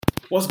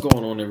What's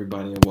going on,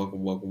 everybody, and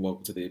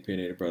welcome to the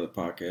Opinionated Brother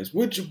Podcast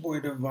with your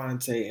boy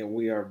Devontae, and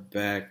we are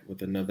back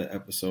with another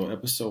episode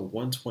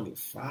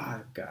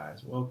 125,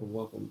 guys.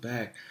 Welcome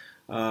back.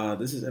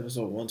 This is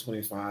episode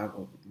 125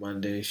 of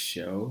Monday's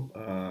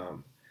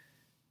show.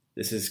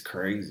 This is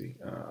crazy.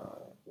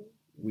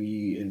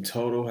 We in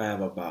total have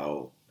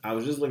about, I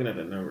was just looking at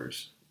the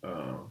numbers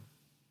a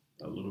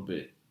little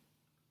bit,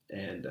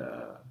 and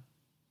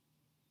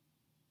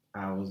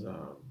I was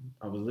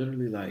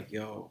literally like,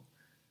 yo,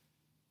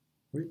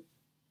 we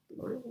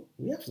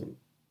have some,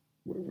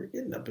 we're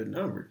getting up in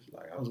numbers.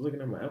 Like, I was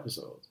looking at my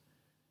episodes,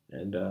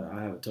 and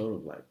I have a total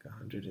of like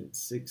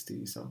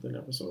 160 something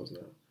episodes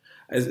now.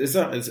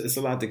 It's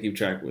a lot to keep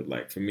track with.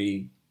 Like, for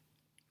me,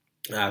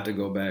 I have to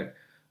go back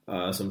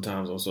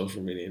sometimes on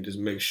social media and just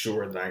make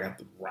sure that I got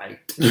the right,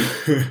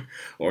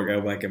 or go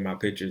back in my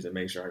pictures and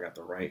make sure I got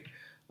the right,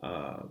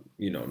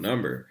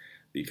 number,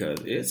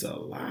 because it's a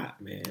lot,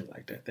 man.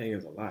 Like, that thing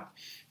is a lot.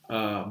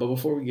 But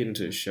before we get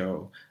into the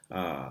show,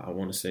 I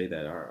want to say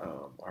that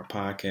our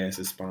podcast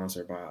is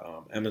sponsored by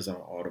Amazon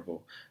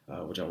Audible,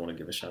 which I want to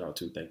give a shout out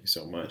to. Thank you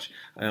so much.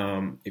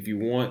 If you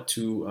want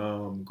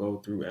to go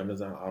through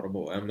Amazon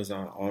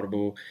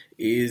Audible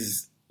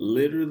is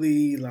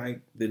literally like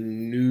the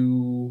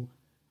new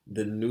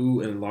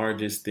and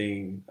largest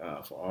thing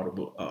for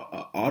Audible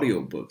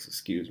audiobooks.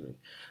 Excuse me.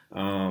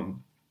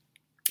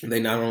 They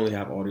not only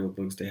have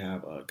audiobooks, they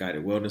have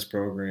guided wellness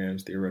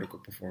programs, theoretical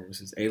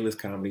performances, A-list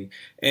comedy,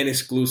 and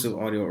exclusive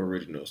audio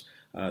originals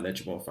that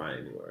you won't find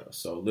anywhere else.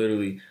 So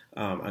literally,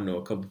 I know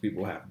a couple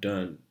people have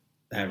done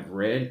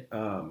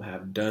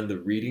the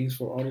readings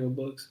for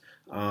audiobooks.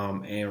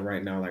 And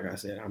right now, like I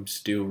said, I'm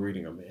still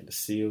reading Amanda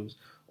Seales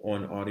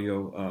on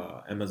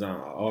audio, Amazon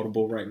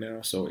Audible right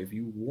now. So if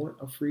you want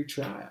a free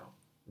trial,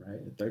 right,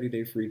 a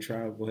 30-day free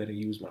trial, go ahead and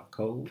use my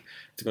code.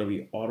 It's going to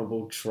be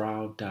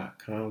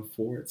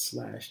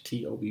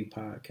audibletrial.com/TOB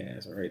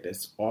podcast. All right,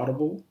 that's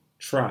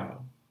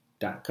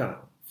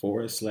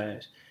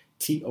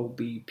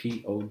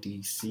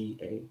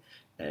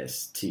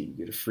audibletrial.com/TOBPODCAST. You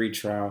get a free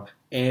trial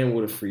and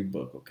with a free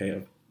book, okay,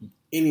 of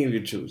any of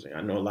your choosing.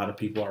 I know a lot of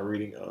people are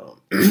reading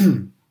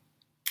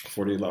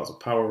 48 Laws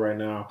of Power right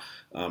now.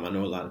 I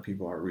know a lot of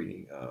people are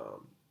reading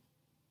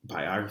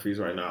biographies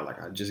right now.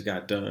 Like, I just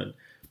got done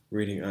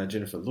reading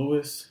Jennifer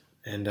Lewis,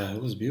 and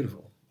it was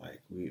beautiful.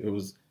 Like,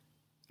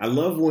 I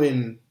love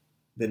when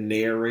the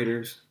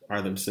narrators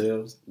are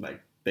themselves. Like,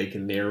 they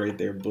can narrate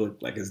their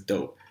book. Like, it's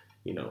dope.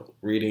 You know,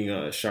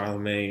 reading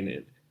Charlemagne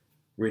and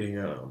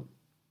reading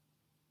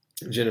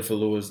Jennifer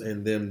Lewis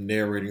and them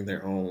narrating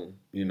their own,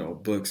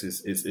 books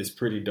is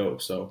pretty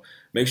dope. So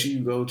make sure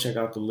you go check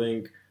out the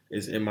link.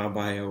 It's in my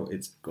bio.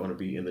 It's going to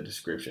be in the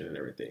description and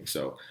everything.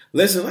 So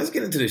listen, let's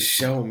get into the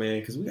show,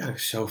 man, because we got a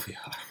show for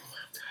y'all.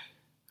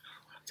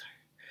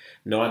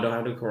 No, I don't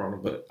have the corona,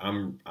 but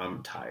I'm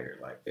tired.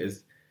 Like,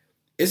 it's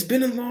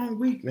been a long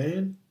week,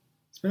 man.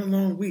 It's been a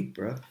long week,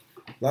 bro.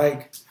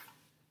 Like,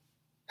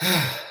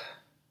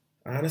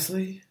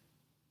 honestly,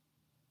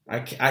 I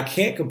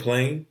can't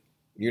complain.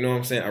 You know what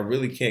I'm saying? I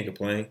really can't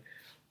complain.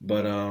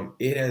 But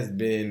it has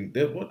been,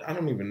 I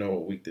don't even know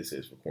what week this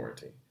is for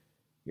quarantine.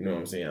 You know what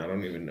I'm saying? I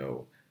don't even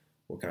know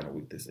what kind of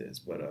week this is.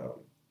 But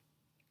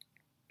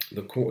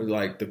the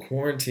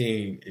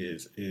quarantine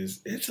is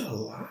it's a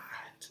lot.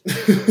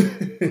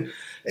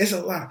 It's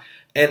a lot.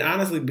 And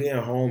honestly, being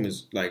home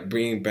is like,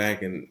 being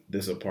back in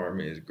this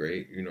apartment is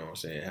great. You know what I'm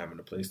saying? Having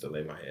a place to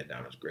lay my head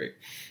down is great.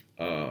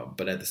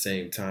 But at the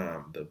same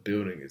time, the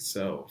building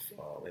itself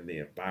and the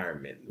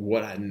environment,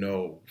 what I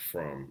know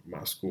from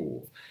my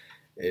school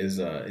is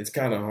it's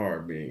kind of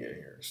hard being in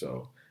here.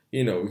 So,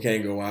 we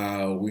can't go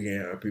out. We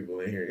can't have people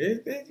in here.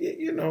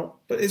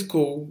 But it's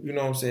cool. You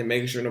know what I'm saying?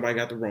 Making sure nobody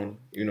got the Rona.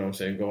 You know what I'm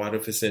saying? Go out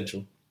if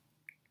essential.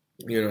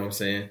 You know what I'm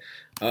saying?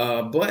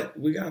 But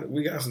we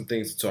got some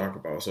things to talk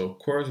about. So, of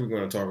course, we're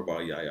going to talk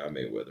about Yaya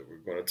Mayweather. We're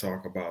going to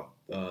talk about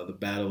the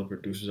battle of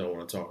producers. I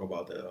want to talk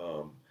about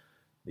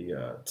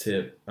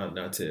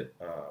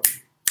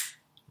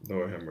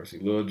Lord have mercy,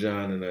 Lil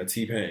Jon and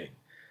T-Pain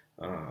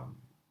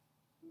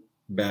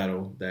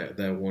battle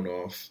that went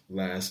off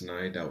last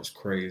night. That was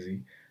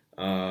crazy.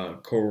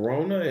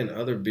 Corona and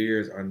other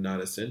beers are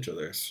not essential.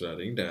 They're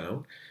shutting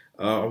down.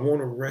 I want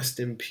to rest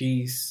in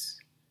peace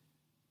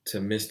to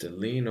Mr.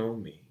 Lean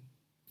On Me,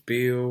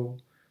 Bill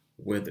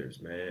Withers,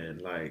 man.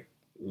 Like,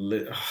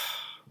 man.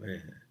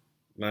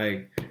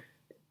 Like,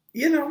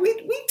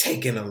 we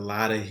taking a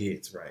lot of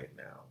hits right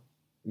now.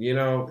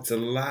 It's a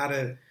lot.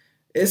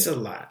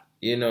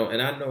 And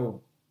I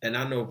know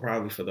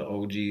probably for the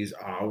OGs,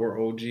 our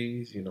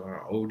OGs,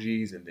 our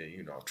OGs, and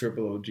then,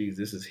 triple OGs,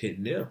 this is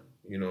hitting them.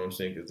 You know what I'm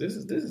saying? Because this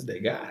is the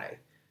guy.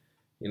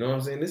 You know what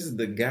I'm saying? This is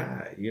the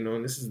guy,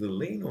 and this is the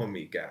Lean On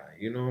Me guy.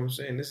 You know what I'm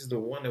saying? This is the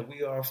one that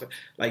we all,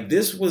 like,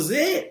 this was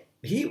it.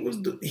 He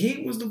was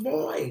the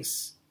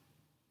voice.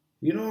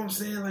 You know what I'm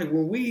saying? Like,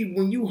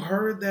 when you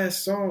heard that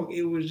song,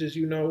 it was just,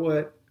 you know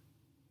what?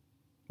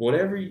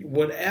 Whatever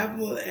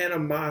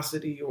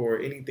animosity or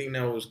anything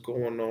that was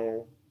going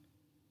on,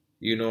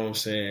 you know what I'm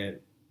saying?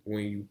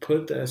 When you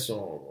put that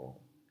song on,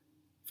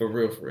 For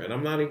real, for real. And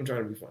I'm not even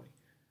trying to be funny.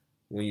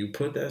 When you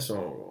put that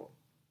song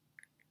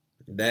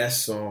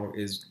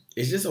it's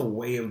just a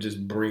way of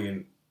just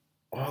bringing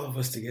all of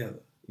us together.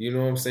 You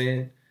know what I'm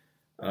saying?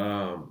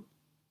 Um,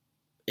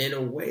 in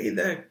a way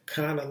that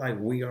kind of like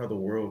We Are the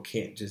World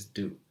can't just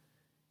do.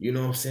 You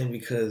know what I'm saying?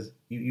 Because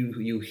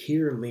you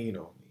hear Lean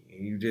on Me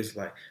and you just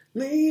like,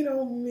 lean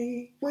on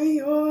me when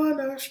you're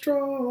not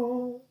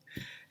strong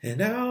and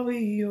I'll be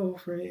your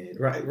friend.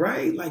 Right,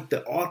 right? Like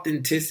the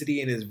authenticity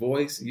in his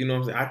voice, you know what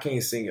I'm saying? I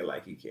can't sing it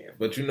like he can.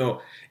 But you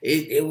know,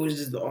 it was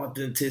just the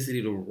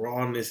authenticity, the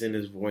rawness in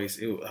his voice.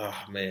 It was,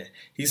 oh man.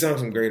 He sung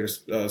some greater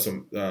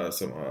some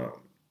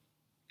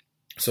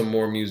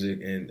more music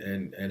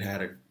and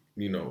had a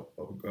a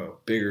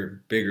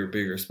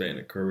bigger span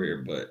of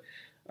career. But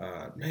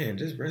man,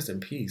 just rest in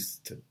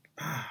peace to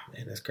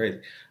man, that's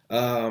crazy.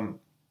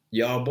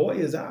 Y'all boy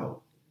is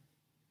out.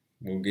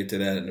 We'll get to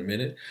that in a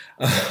minute.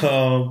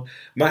 My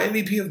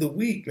MVP of the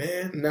week,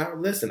 man. Now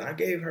listen, I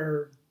gave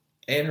her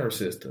and her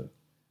sister.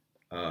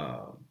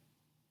 Um,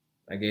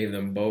 I gave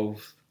them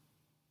both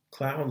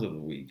clowns of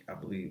the week, I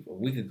believe, a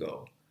week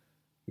ago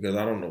because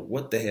I don't know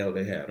what the hell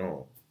they had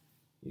on.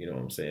 You know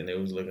what I'm saying? They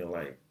was looking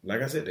like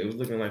I said, they was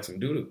looking like some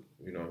doo doo.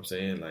 You know what I'm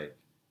saying? Like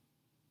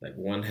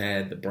one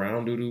had the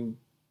brown doo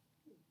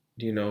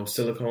doo,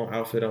 silicone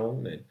outfit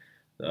on, and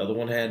the other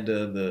one had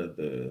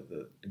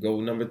the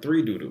gold number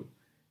 3 doo doo.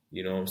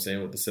 You know what I'm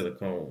saying, with the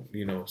silicone,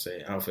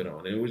 outfit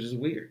on. And it was just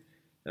weird.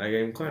 And I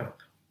gave him clown.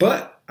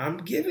 But I'm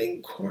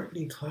giving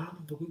Courtney clown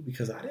of the week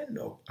because I didn't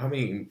know. I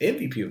mean,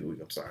 MVP of the week,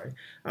 I'm sorry.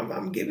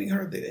 I'm giving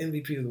her the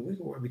MVP of the week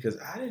award because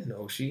I didn't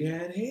know she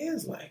had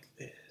hands like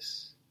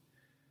this.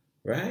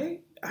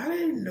 Right? I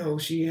didn't know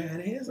she had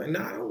hands like.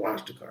 Now I don't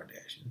watch the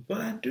Kardashians, but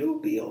I do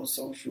be on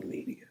social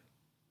media.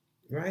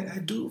 Right? I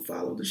do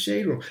follow the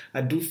Shade Room.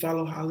 I do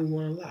follow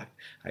Hollywood Unlocked.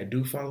 I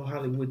do follow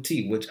Hollywood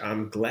Tea, which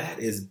I'm glad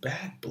is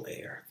back,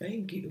 Blair.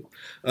 Thank you.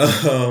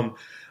 I'm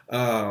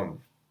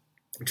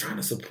trying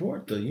to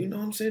support trying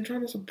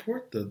to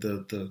support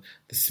the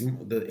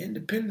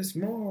independent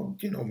small,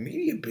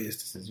 media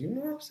businesses. You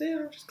know what I'm saying?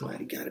 I'm just glad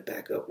he got it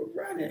back up and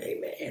running.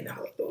 Amen.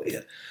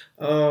 Hallelujah.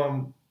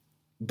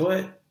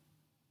 But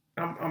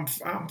I'm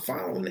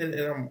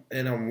following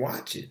and I'm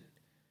watching.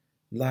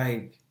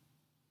 Like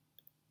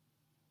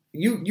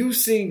you've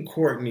seen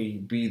Courtney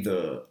be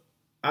the,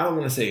 I don't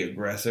want to say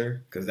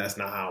aggressor because that's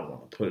not how I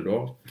want to put it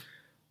off,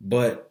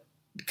 but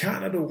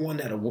kind of the one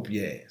that'll whoop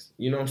your ass.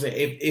 You know what I'm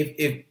saying?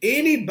 If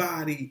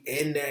anybody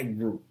in that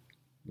group,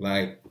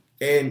 like,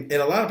 and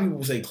a lot of people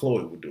will say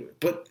Chloe would do it,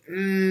 but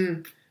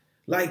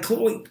like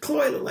Chloe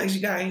looked like she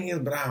got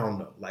hands, but I don't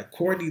know. Like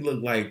Courtney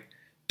looked like,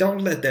 don't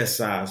let that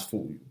size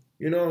fool you.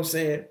 You know what I'm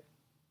saying?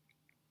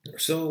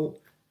 So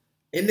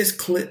in this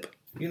clip,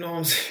 you know what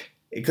I'm saying?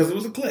 Because it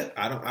was a clip.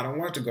 I don't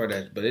watch the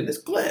Kardashians, but in this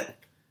clip,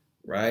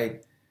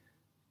 right?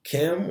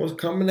 Kim was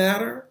coming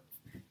at her,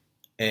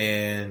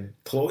 and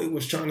Chloe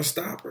was trying to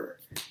stop her.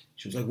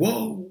 She was like,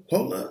 "Whoa,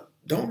 hold up,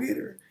 don't get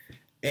her."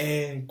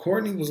 And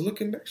Courtney was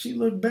looking back. She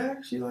looked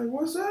back. She like,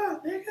 "What's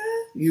up, nigga?"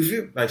 You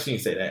feel like she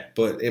didn't say that,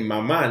 but in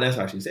my mind, that's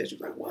how she said. She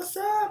was like, "What's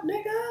up,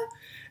 nigga?"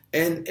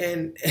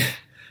 And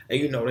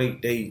you know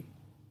they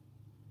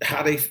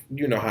how they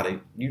you know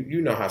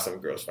how some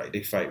girls fight.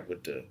 They fight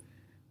with the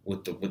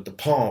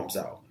palms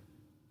out.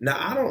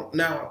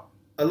 Now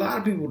a lot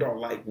of people don't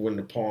like when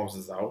the palms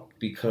is out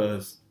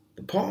because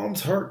the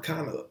palms hurt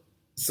kind of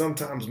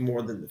sometimes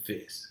more than the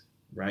fist,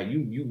 right?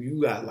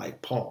 You got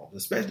like palms,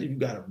 especially if you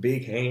got a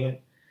big hand.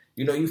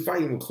 You know, you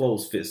fighting with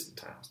closed fists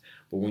sometimes.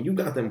 But when you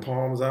got them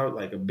palms out,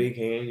 like a big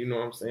hand, you know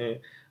what I'm saying?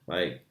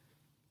 Like,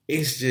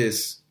 it's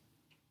just,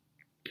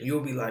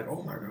 you'll be like,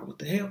 oh my God, what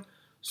the hell?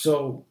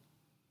 So,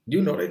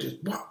 they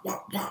just wop,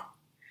 wop, wop.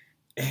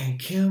 And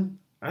Kim,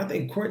 I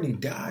think Courtney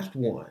dodged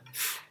one.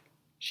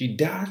 She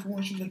dodged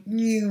one. She was like,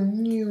 mew,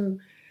 mew.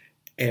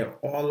 And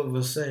all of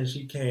a sudden,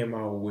 she came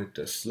out with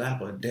the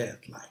slap of death,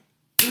 like,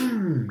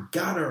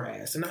 got her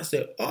ass. And I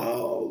said,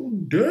 oh,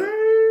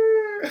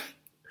 damn.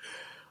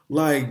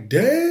 Like,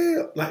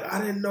 damn. Like, I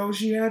didn't know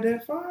she had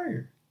that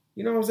fire.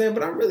 You know what I'm saying?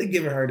 But I'm really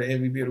giving her the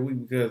MVP of the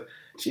week because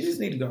she just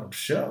need to go on the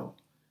show.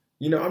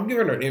 I'm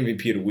giving her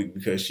MVP of the week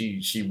because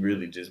she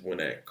really just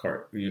went at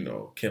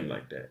Kim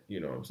like that.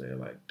 You know what I'm saying?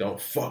 Like,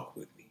 don't fuck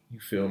with me. You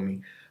feel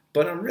me?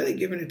 But I'm really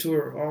giving it to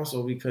her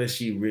also because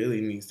she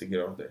really needs to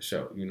get off that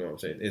show. You know what I'm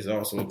saying? There's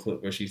also a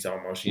clip where she's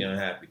talking about she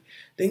unhappy.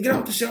 Then get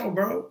off the show,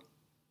 bro.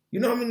 You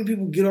know how many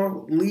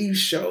people leave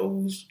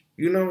shows?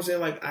 You know what I'm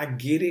saying? Like, I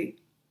get it.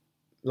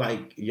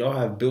 Like, y'all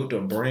have built a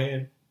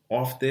brand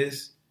off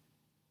this.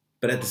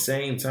 But at the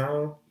same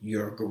time,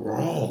 you're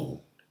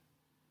grown.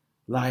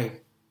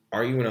 Like,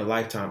 are you in a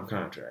lifetime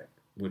contract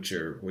with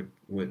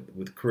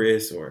with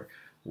Chris or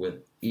with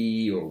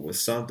E or with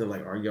something?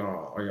 Like, are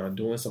y'all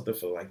doing something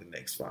for like the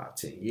next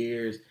 5-10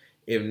 years?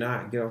 If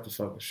not, get off the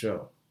fucking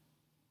show.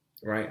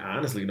 Right? I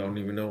honestly don't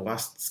even know why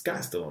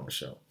Scott's still on the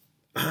show.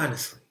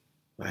 Honestly.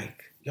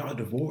 Like, y'all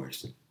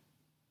divorced.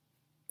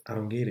 I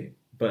don't get it.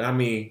 But I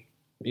mean,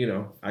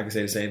 I can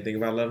say the same thing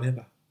about Love and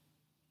Hip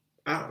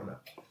Hop. I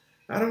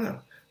don't know.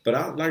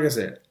 But like I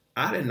said,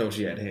 I didn't know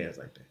she had hands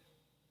like that.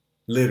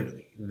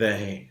 Literally, the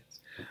hands.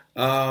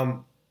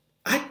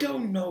 I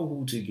don't know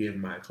who to give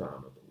my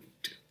clown of the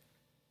week to.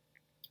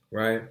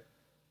 Right?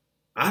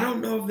 I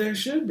don't know if there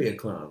should be a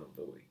clown of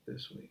the week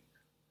this week.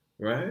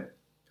 Right?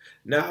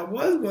 Now, I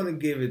was going to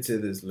give it to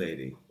this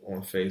lady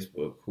on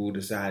Facebook who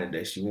decided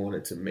that she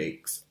wanted to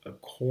make a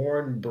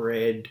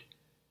cornbread,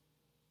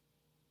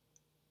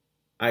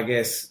 I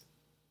guess,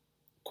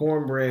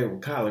 cornbread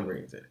with collard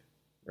greens in it,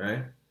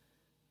 right?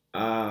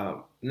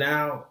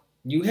 Now,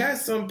 you had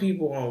some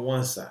people on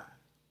one side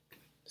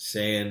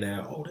saying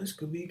that, oh, this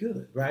could be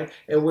good, right?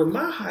 And with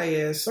my high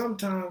ass,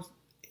 sometimes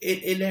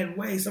in that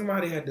way,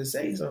 somebody had to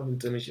say something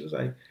to me. She was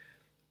like,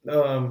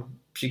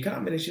 she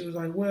commented, she was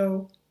like,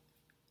 well,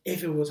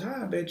 if it was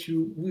high, I bet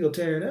you we'll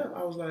tear it up.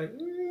 I was like,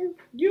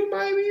 you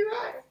might be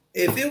right.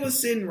 If it was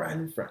sitting right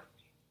in front of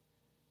me,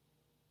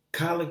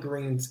 collard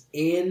greens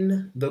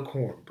in the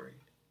cornbread,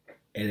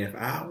 and if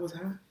I was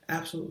high,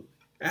 absolutely,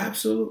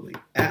 absolutely,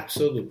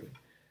 absolutely.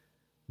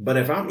 But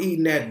if I'm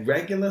eating that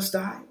regular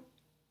style,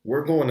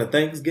 we're going to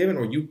Thanksgiving,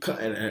 or you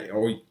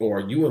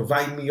or you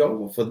invite me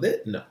over for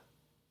this? No.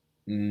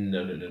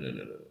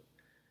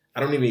 I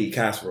don't even eat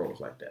casseroles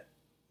like that,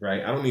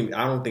 right? I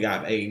don't think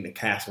I've eaten a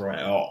casserole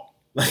at all.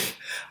 Like,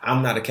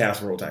 I'm not a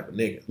casserole type of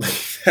nigga. Like,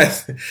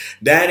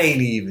 that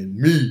ain't even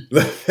me.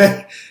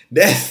 Like,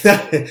 that's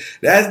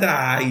not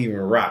how I even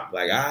rock.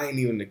 Like, I ain't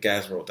even the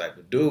casserole type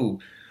of dude.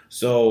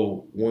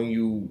 So when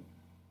you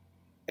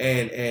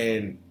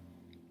and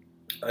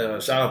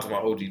shout out to my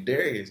OG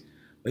Darius,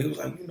 but he was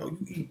like,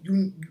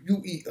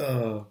 you eat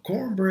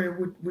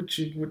cornbread with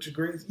your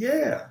greens,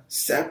 yeah,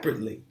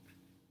 separately.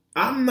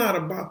 I'm not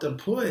about to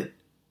put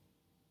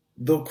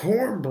the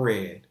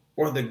cornbread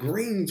or the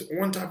greens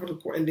on top of the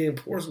corn and then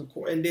pour some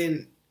corn and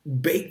then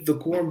bake the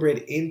cornbread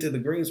into the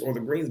greens, or the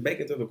greens bake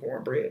into the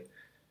cornbread,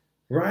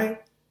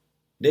 right?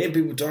 Then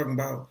people talking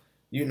about,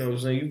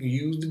 saying you can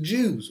use the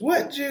juice.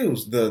 What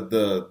juice?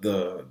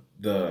 The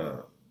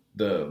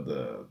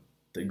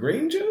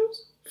green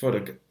juice for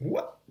the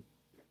what?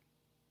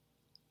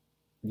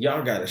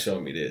 Y'all gotta show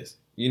me this.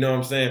 You know what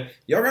I'm saying?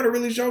 Y'all gotta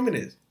really show me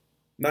this.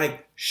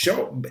 Like,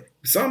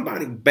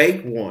 somebody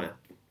bake one.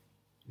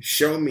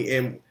 Show me.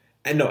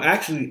 And no,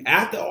 actually,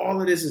 after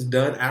all of this is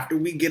done, after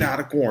we get out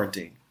of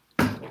quarantine,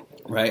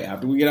 right?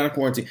 After we get out of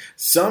quarantine,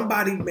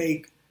 somebody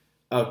make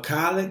a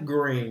collard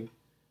green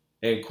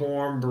and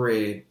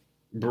cornbread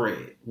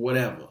bread,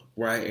 whatever,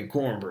 right? And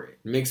cornbread.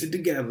 Mix it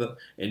together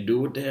and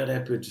do what the hell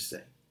that picture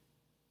say,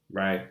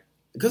 right?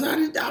 Because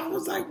I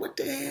was like, what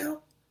the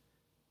hell?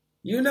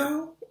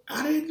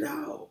 I didn't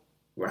know,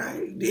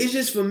 right? It's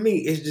just, for me,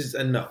 it's just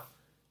a no.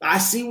 I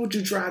see what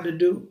you tried to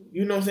do.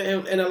 You know what I'm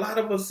saying? And a lot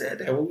of us said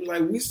that. We was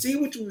like, we see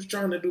what you was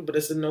trying to do, but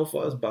it's a no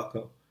for us,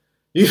 bucko.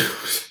 You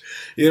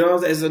know what I'm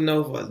saying? It's a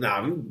no for us.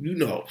 Nah, you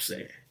know what I'm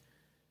saying.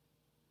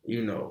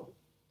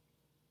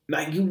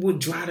 Like, you would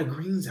dry the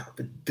greens out.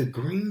 The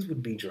greens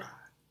would be dry.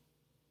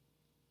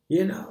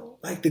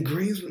 Like the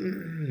greens,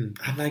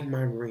 I like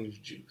my greens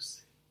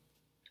juicy.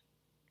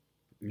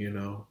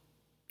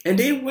 And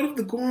then what if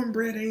the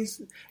cornbread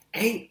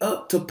ain't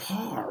up to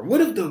par? What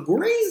if the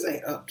greens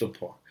ain't up to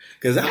par?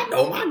 Because I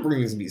know my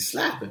greens be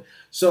slapping.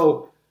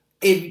 So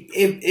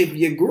if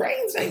your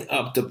greens ain't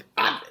up to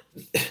par,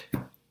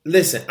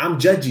 listen, I'm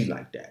judgy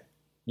like that.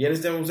 You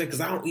understand what I'm saying?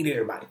 Because I don't eat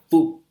everybody's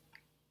food,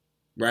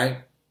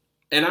 right?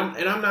 And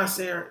I'm not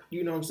saying,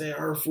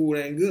 her food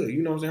ain't good.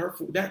 You know what I'm saying? Her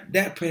food,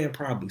 that pan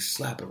probably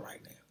slapping right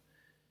now.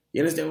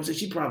 You understand what I'm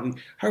saying?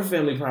 Her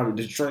family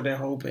probably destroyed that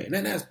whole pan.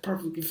 And that's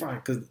perfectly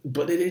fine.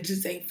 But it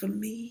just ain't for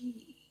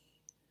me.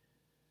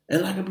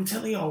 And like I be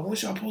telling y'all,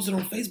 once y'all post it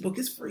on Facebook,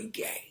 it's free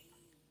game.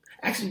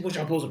 Actually, once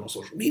y'all post it on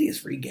social media, it's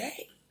free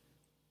game.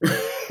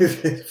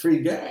 It's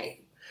free game.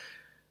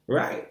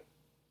 Right?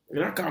 And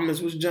our comments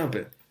was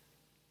jumping.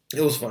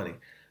 It was funny.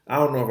 I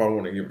don't know if I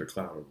want to give it a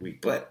clown of the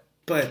week, but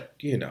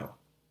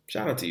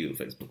shout out to you,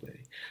 Facebook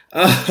lady.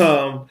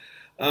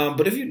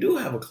 But if you do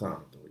have a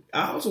clown of the week,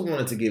 I also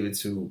wanted to give it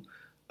to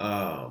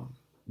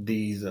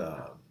these,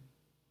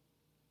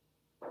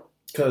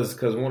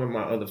 because one of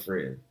my other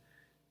friends,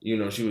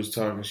 she was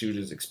talking, she was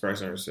just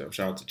expressing herself.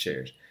 Shout out to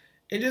Cherish.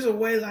 In just a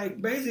way,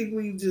 like,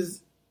 basically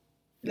just,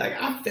 like,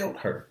 I felt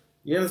her.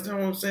 You understand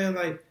what I'm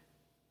saying?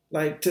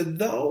 Like to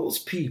those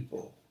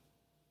people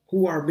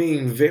who are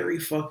being very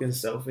fucking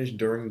selfish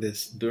during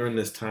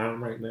this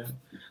time right now.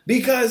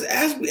 Because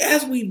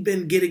as we've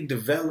been getting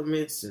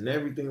developments and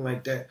everything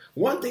like that,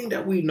 one thing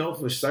that we know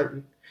for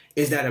certain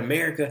is that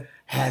America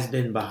has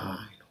been behind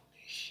on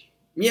this shit.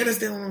 You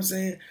understand what I'm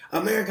saying?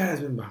 America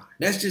has been behind.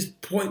 That's just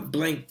point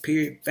blank,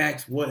 period,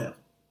 facts, whatever.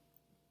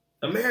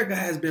 America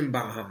has been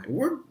behind.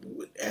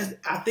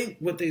 I think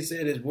what they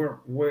said is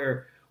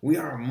we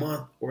are a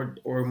month or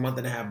a month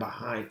and a half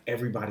behind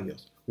everybody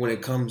else when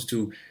it comes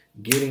to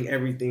getting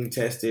everything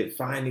tested,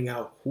 finding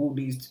out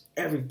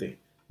everything.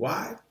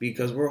 Why?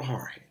 Because we're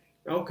hard-headed.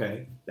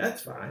 Okay,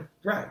 that's fine.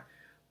 Right.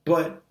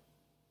 But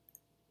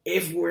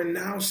if we're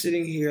now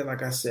sitting here,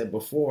 like I said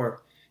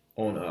before,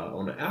 on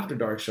the After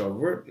Dark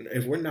show,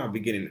 if we're now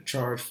beginning to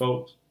charge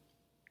folks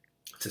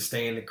to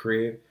stay in the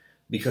crib,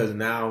 because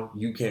now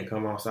you can't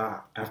come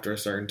outside after a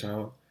certain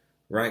time,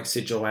 right?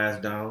 Sit your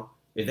ass down.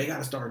 If they got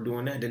to start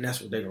doing that, then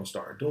that's what they're going to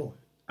start doing.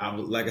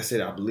 Like I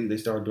said, I believe they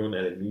started doing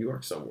that in New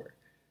York somewhere,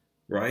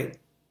 right?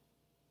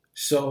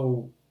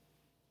 So,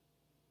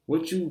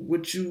 what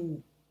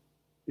you,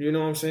 you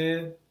know what I'm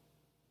saying?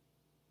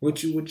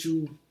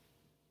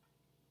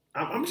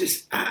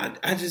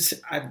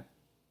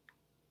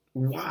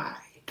 Why?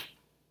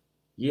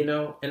 You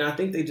know? And I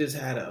think they just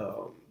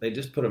they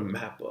just put a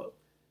map up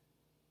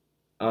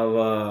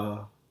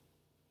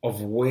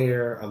of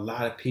where a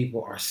lot of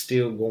people are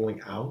still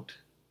going out,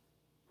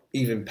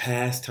 even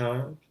past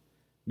time,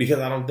 because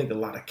I don't think a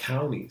lot of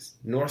counties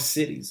nor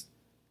cities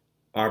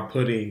are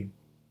putting,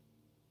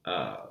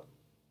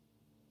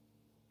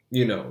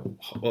 you know,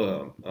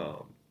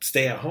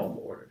 stay-at-home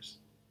orders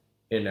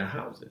in their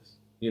houses.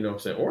 You know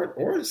what I'm saying?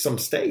 Or some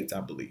states,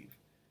 I believe.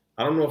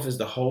 I don't know if it's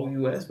the whole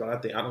U.S., but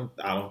I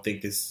don't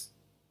think it's.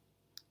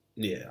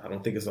 Yeah, I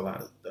don't think it's a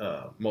lot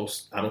of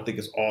I don't think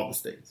it's all the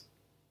states.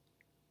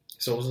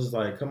 So it's just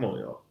like, come on,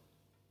 y'all,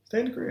 stay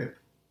in the crib.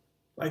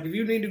 Like, if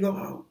you need to go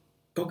out,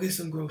 go get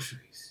some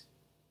groceries.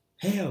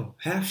 Hell,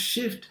 have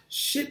Shift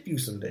ship you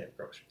some damn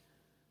groceries.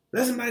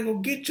 Let somebody go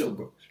get your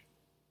groceries.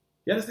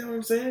 You understand what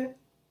I'm saying?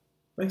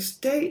 Like,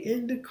 stay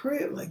in the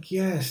crib. Like,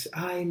 yes,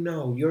 I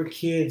know your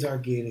kids are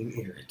getting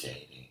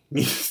irritating.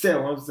 You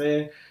understand what I'm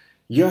saying?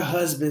 Your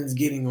husband's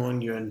getting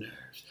on your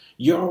nerves.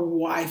 Your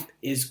wife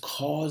is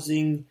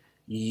causing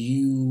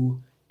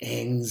you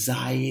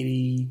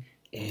anxiety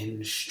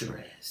and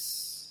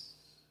stress.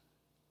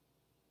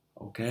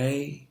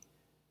 Okay?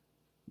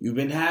 You've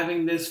been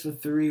having this for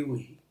 3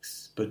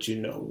 weeks, but you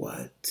know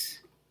what?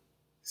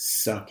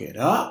 Suck it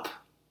up.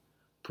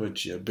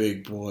 Put your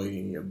big boy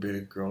and your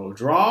big girl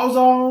drawers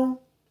on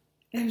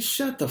and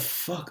shut the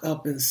fuck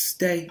up and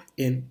stay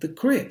in the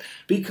crib.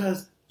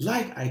 Because,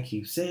 like I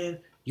keep saying,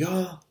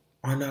 y'all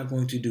are not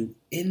going to do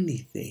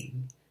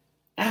anything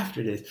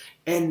after this.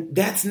 And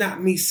that's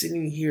not me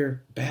sitting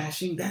here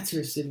bashing. That's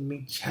here sitting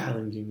me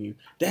challenging you.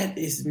 That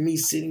is me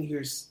sitting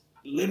here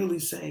literally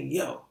saying,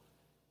 yo,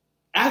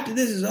 after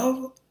this is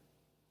over,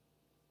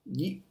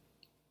 you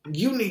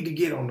need to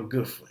get on the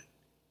good foot.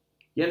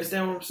 You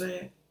understand what I'm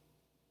saying?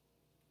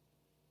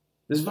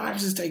 This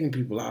virus is taking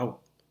people out.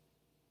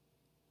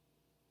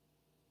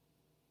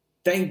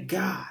 Thank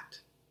God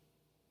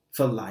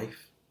for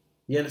life.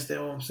 You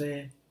understand what I'm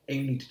saying? And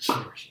you need to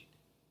cherish it.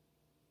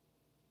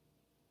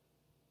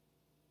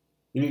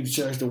 You need to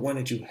cherish the one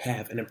that you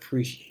have and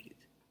appreciate it.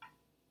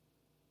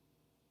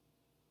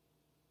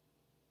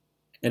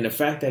 And the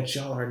fact that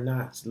y'all are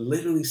not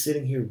literally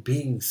sitting here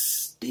being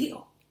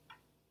still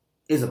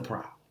is a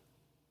problem.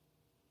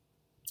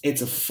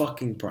 It's a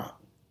fucking problem.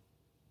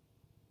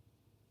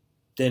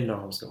 Didn't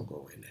know I was going to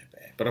go in that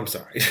bad, but I'm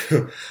sorry.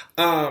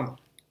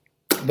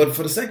 But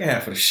for the second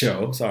half of the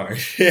show, sorry.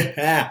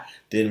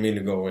 Didn't mean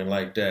to go in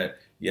like that.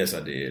 Yes, I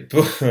did.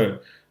 But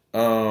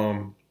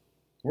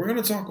we're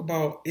going to talk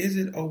about, is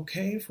it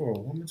okay for a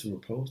woman to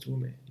propose to a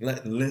man?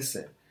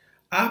 Listen,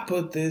 I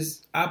put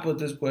this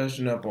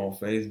question up on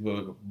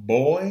Facebook.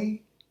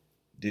 Boy,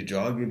 did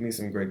y'all give me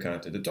some great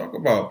content to talk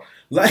about.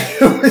 Like,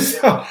 it was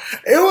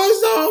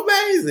so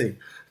amazing.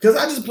 Because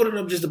I just put it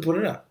up just to put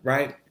it up,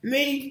 right?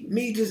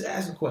 Me just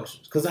asking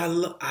questions. Because I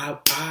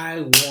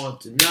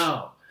want to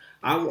know.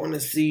 I want to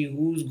see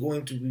who's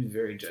going to be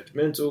very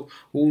judgmental,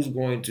 who's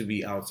going to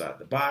be outside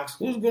the box,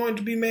 who's going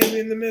to be maybe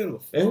in the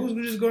middle, and who's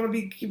just going to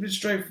be keep it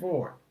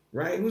straightforward,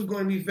 right? Who's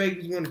going to be fake,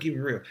 who's going to keep it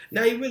real.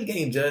 Now, you really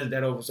can't judge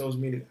that over social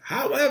media.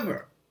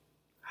 However,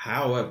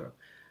 I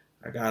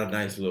got a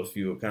nice little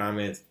few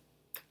comments.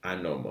 I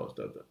know most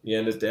of them. You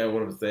understand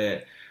what I'm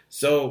saying?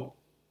 So,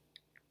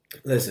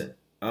 listen,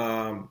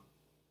 when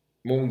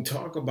we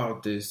talk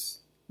about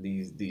this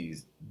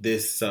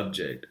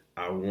subject,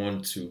 I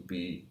want to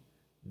be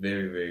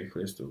very, very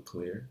crystal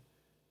clear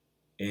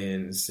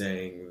in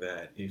saying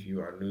that if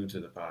you are new to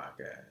the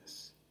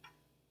podcast,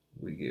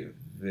 we get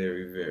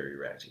very, very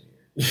ratchet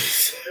here. You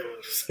see what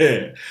I'm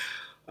saying?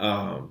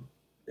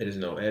 It is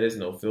no edits,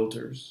 no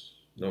filters,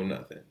 no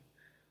nothing.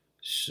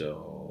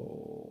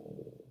 So,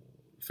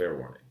 fair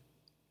warning.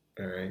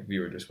 All right,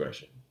 viewer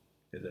discretion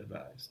is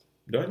advised.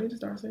 Do I need to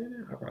start saying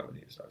that? I probably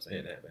need to start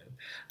saying that, man.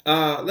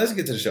 Let's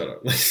get to the show,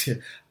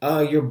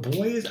 though. Your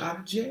boy is out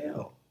of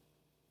jail.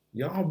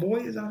 Y'all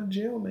boy is out of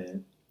jail,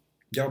 man.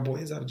 Y'all boy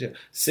is out of jail.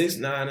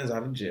 6ix9ine is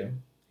out of jail.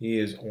 He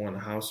is on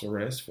house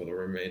arrest for the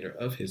remainder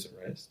of his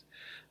arrest.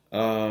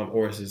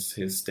 Or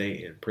his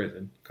stay in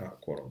prison,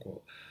 quote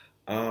unquote.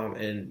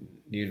 And,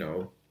 you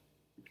know,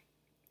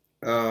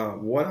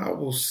 what I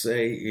will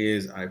say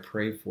is I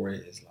pray for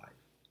his life.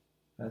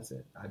 That's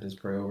it. I just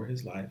pray over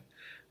his life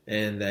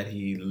and that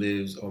he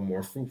lives a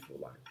more fruitful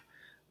life.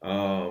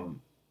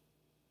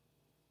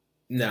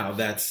 Now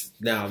that's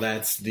the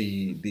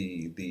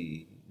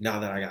now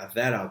that I got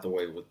that out the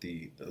way with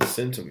the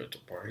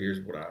sentimental part, here's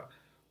what I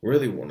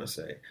really want to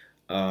say.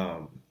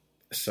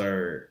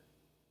 Sir,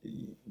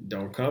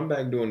 don't come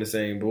back doing the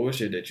same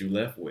bullshit that you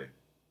left with.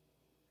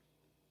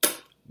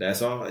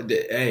 That's all.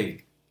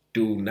 Hey,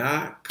 do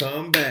not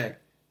come back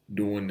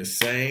doing the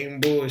same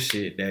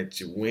bullshit that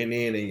you went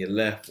in and you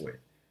left with.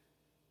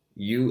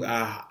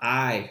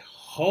 I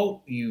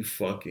hope you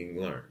fucking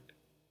learned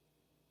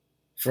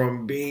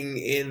from being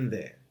in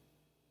there.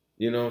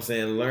 You know what I'm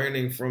saying?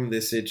 Learning from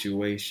this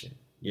situation.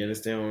 You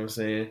understand what I'm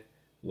saying?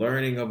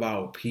 Learning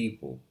about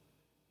people,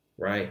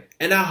 right?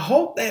 And I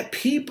hope that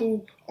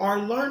people are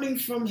learning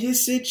from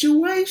his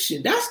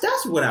situation.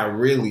 That's what I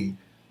really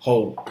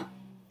hope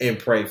and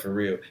pray for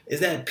real. Is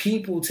that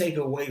people take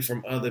away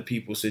from other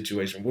people's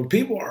situation. When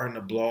people are in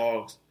the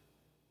blogs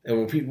and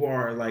when people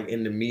are like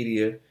in the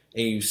media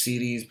and you see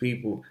these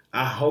people,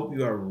 I hope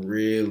you are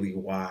really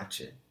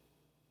watching,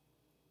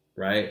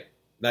 right?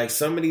 Like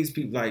some of these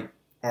people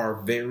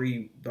are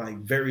very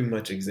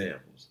much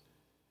examples.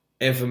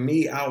 And for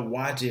me, I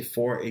watch it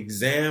for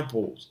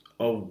examples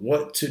of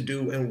what to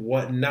do and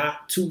what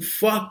not to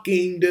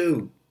fucking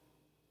do.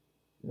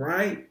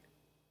 Right?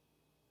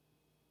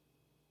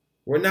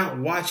 We're not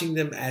watching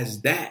them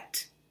as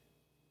that.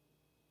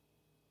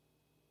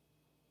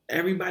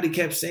 Everybody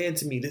kept saying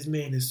to me, this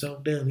man is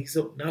so dumb.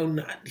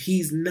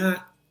 He's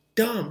not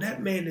dumb.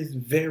 That man is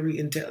very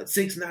intelligent.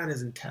 6ix9ine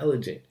is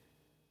intelligent.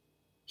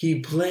 He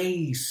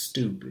plays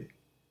stupid.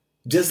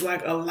 Just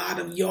like a lot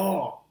of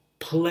y'all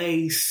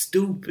play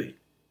stupid.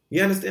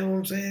 You understand what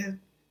I'm saying?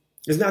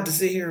 It's not to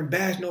sit here and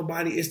bash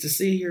nobody. It's to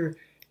sit here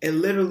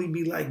and literally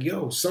be like,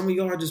 yo, some of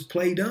y'all just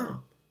play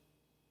dumb.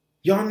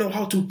 Y'all know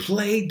how to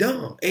play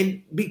dumb.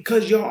 And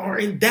because y'all are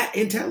that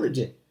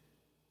intelligent,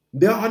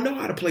 y'all know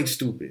how to play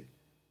stupid.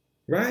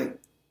 Right?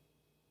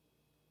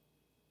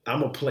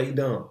 I'm going to play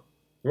dumb.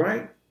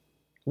 Right?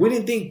 We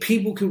didn't think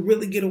people could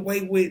really get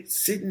away with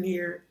sitting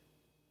here,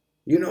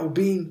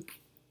 being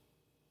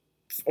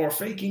or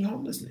faking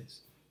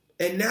homelessness.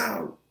 And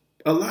now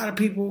a lot of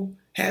people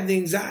have the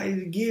anxiety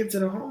to give to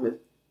the homeless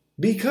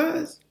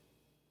because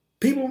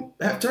people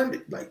have turned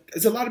it,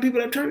 it's a lot of people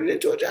that have turned it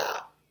into a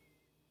job,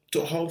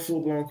 to a whole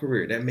full-blown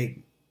career that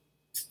make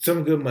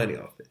some good money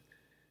off it.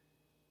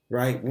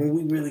 Right? When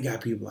we really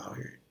got people out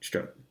here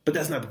struggling. But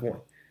that's not the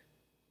point.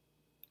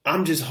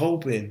 I'm just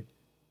hoping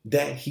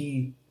that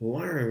he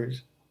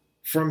learns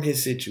from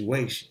his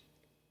situation.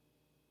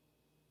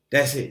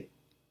 That's it.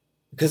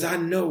 Because I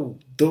know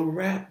the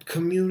rap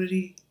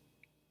community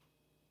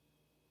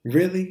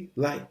really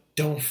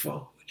don't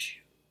fuck with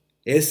you.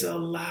 It's a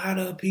lot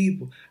of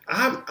people.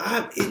 I'm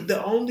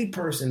the only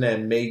person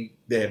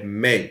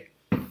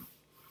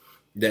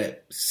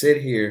that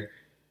sit here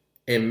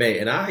and may,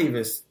 and I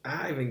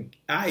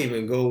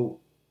even go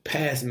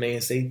past may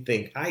and say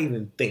think. I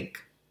even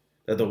think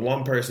that the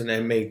one person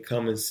that may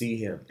come and see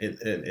him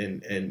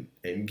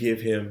and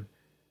give him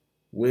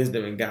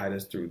wisdom and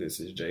guidance through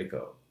this is J.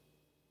 Cole.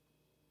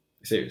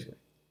 Seriously.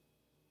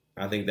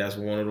 I think that's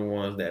one of the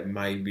ones that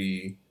might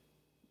be,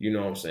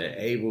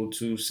 able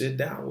to sit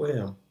down with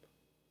him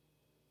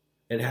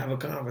and have a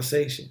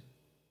conversation.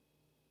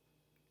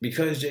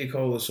 Because J.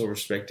 Cole is so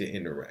respected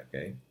in the rap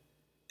game.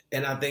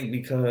 And I think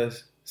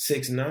because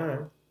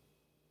 6ix9ine,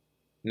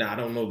 now I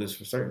don't know this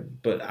for certain,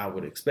 but I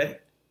would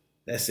expect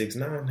that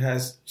 6ix9ine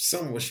has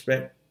some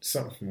respect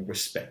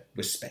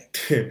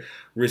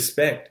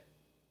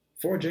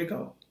for J.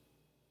 Cole.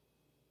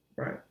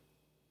 Right?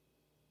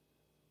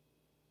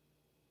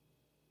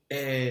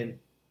 And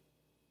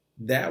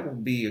that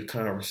would be a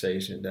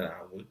conversation that I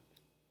would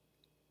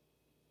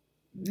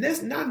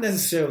not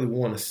necessarily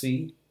want to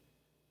see,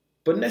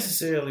 but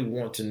necessarily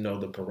want to know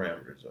the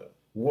parameters of.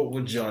 What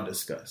would y'all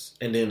discuss?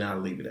 And then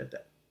I'll leave it at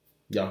that.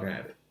 Y'all can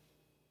have it.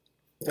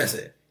 That's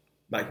it.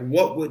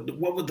 What would the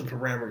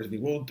parameters be?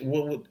 What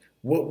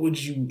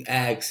would you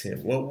ask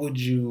him? What would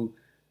you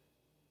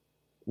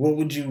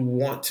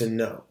want to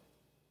know?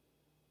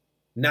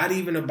 Not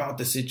even about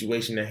the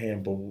situation at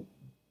hand,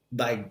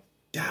 but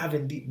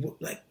diving deep.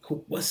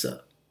 What's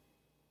up?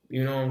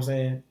 You know what I'm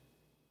saying?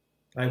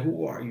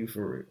 Who are you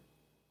for real?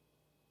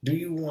 Do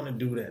you want to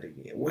do that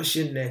again? What's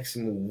your next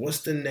move?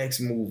 What's the next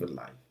move in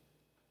life?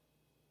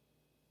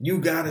 You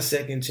got a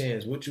second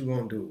chance. What you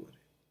gonna do with it?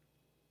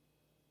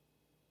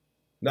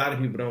 A lot of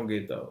people don't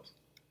get those.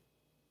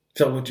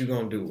 So what you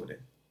gonna do with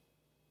it?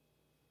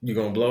 You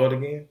gonna blow it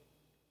again?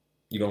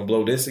 You gonna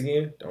blow this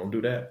again? Don't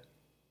do that.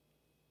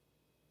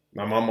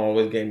 My mom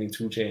always gave me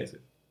 2 chances.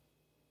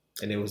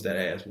 And it was that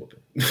ass whooping.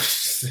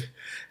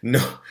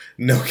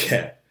 No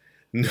cap.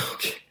 No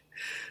cap.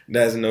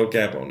 There's no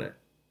cap on that.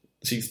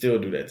 She still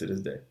do that to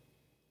this day.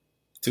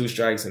 2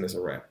 strikes and it's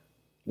a wrap.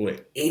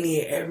 With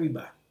any and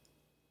everybody.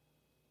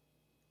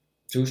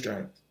 2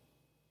 strikes.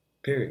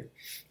 Period.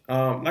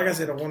 Like I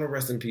said, I want to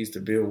rest in peace to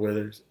Bill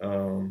Withers. I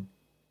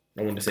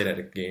want to say that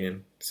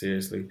again,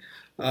 seriously.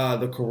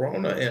 The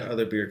Corona and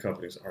other beer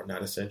companies are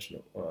not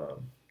essential.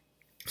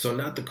 So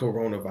not the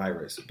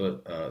coronavirus,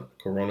 but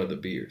Corona the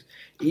beers.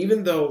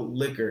 Even though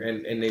liquor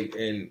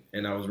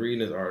and I was reading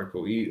this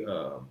article,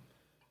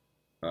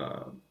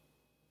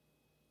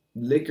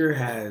 liquor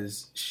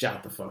has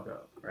shot the fuck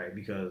up, right?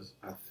 Because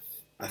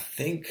I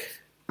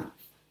think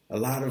a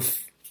lot of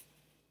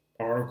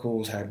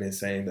articles have been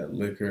saying that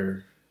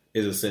liquor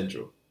is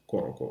essential,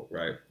 quote unquote,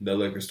 right? The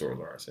liquor stores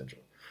are essential.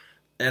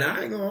 And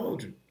I ain't gonna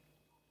hold you.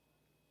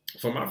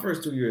 For my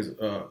first 2 years,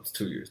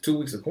 2 years, 2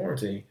 weeks of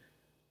quarantine,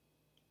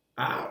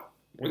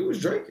 we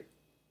was drinking,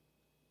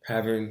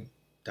 having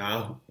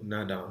not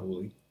Don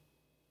Julio,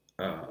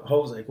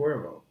 Jose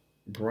Cuervo,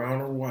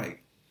 brown or white,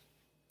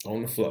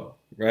 on the floor,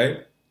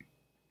 right?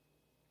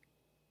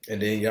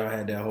 And then y'all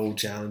had that whole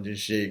challenge and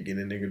shit,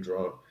 getting a nigga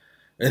drunk,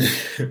 and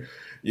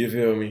you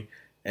feel me?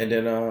 And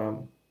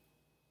then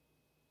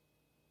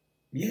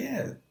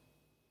yeah,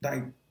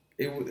 like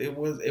it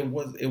was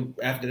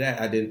after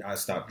that I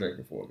stopped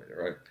drinking for a minute,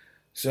 right?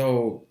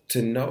 So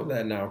to know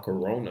that now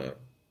Corona,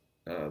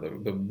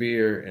 the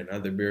beer and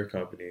other beer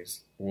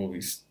companies will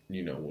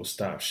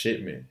stop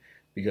shipment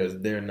because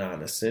they're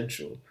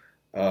non-essential.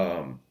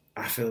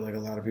 I feel like a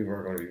lot of people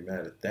are going to be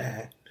mad at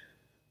that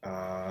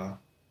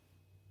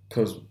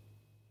because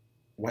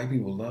white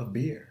people love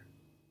beer.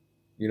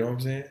 You know what I'm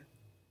saying?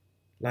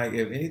 Like,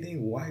 if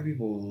anything, white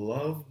people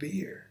love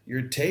beer.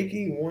 You're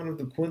taking one of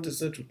the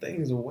quintessential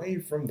things away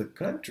from the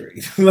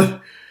country.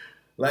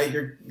 Like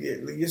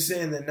you're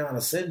saying they're not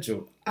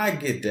essential. I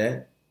get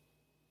that,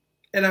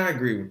 and I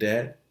agree with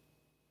that.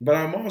 But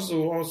I'm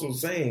also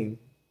saying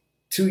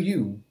to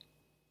you,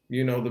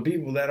 the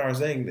people that are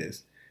saying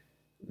this,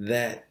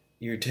 that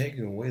you're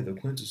taking away the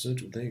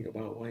quintessential thing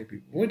about white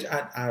people, which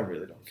I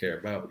really don't care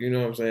about. You know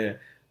what I'm saying?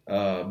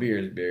 Beer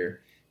is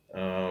beer.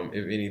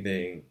 If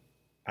anything,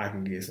 I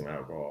can get some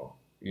alcohol.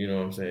 You know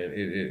what I'm saying? It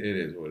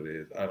is what it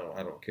is. I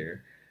don't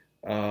care.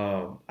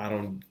 I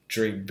don't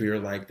drink beer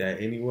like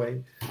that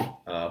anyway.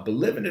 But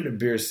living in a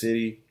beer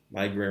city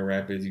like Grand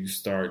Rapids, you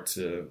start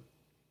to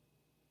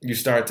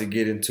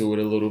get into it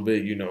a little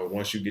bit.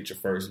 Once you get your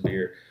first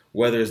beer,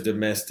 whether it's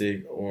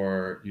domestic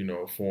or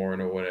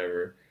foreign or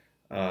whatever,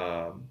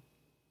 or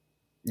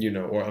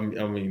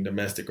I mean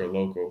domestic or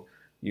local,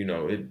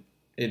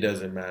 it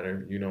doesn't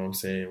matter. You know what I'm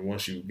saying?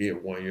 Once you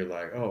get one, you're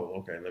like, oh,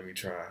 okay, let me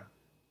try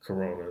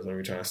Coronas, let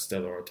me try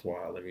Stella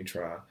Artois, let me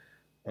try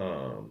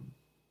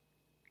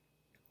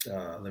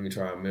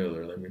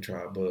Miller, let me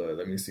try Bud,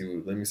 let me see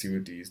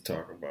what these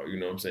talking about. You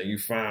know what I'm saying? You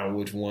find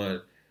which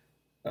one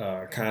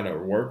kind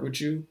of work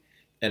with you.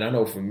 And I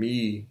know for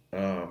me,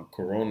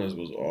 Coronas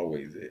was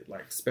always it.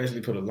 Like,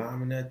 especially put a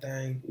lime in that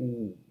thing.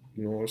 Ooh,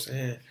 you know what I'm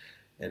saying?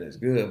 And it's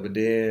good. But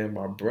then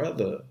my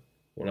brother,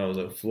 when I was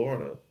in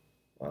Florida,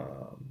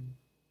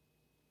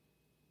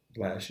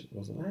 last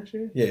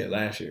year? Yeah,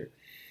 last year.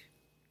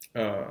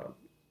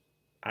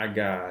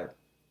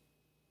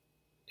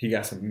 He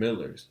got some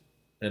Millers,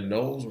 and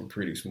those were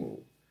pretty smooth.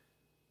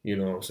 You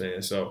know what I'm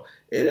saying? So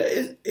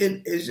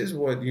it's just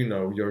what,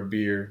 your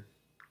beer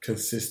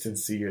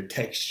consistency or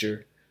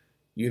texture,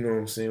 you know what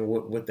I'm saying?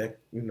 What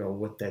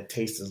that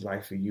taste is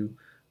like for you.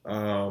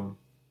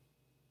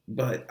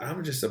 But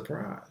I'm just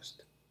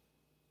surprised.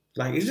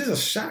 Like, it's just a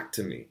shock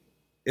to me.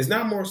 It's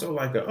not more so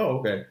like oh,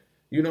 okay.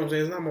 You know what I'm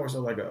saying? It's not more so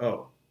like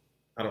oh,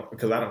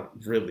 because I don't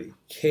really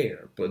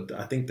care. But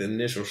I think the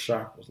initial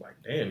shock was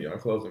like, damn, y'all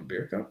closing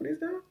beer companies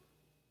down?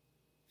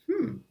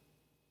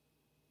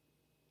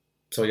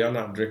 So y'all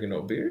not drinking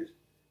no beers?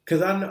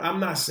 Because I'm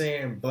not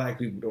saying black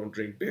people don't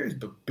drink beers,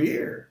 but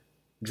beer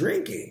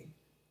drinking,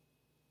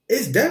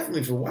 it's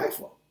definitely for white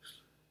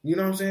folks. You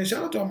know what I'm saying?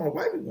 Shout out to all my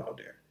white people out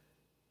there,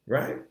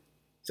 right?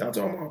 Shout out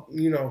to all my,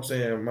 you know what I'm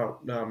saying,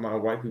 my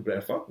white people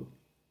that fuck with me,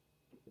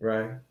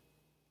 right?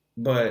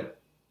 But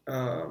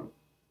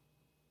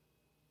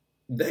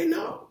they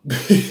know.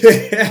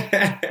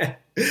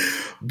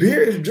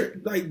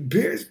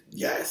 Beers,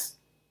 yes.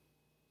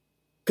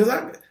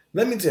 Because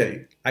let me tell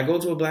you, I go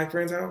to a black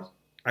friend's house.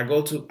 I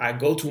go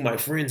to my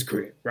friend's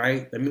crib,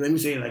 right? Let me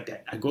say it like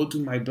that. I go to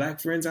my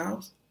black friend's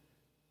house.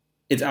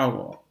 It's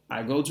alcohol.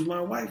 I go to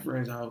my white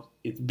friend's house.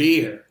 It's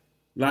beer.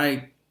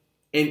 Like,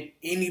 and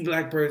any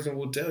black person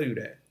will tell you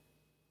that.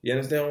 You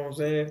understand what I'm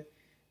saying?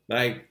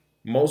 Like,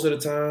 most of the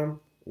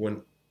time,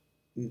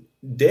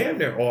 damn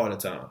near all the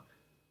time,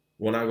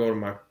 when I go to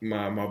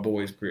my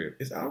boy's crib,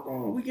 it's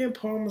alcohol. We getting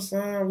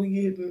Parmesan. We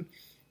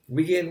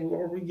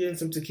getting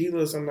some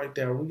tequila or something like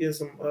that. We get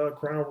some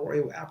Crown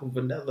Royal apple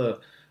vanilla.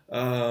 You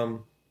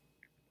know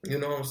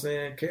what I'm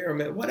saying?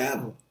 Caramel,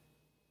 whatever.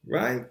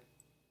 Right?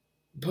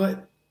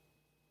 But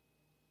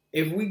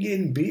if we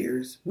getting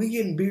beers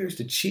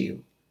to chill.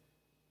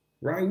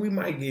 Right? We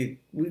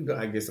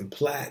gotta get some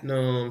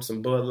Platinum,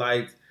 some Bud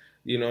Lights,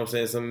 you know what I'm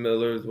saying, some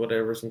Millers,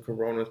 whatever, some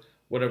Coronas,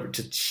 whatever,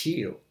 to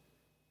chill.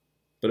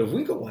 But if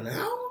we going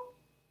out,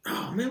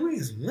 oh man, we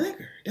get some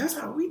liquor. That's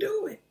how we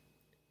do it.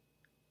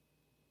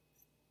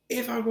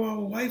 If I go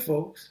out with white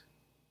folks,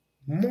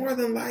 more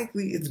than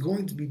likely it's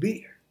going to be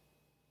beer,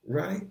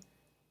 right?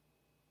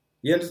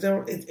 You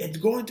understand? It's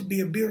going to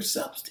be a beer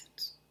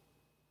substance.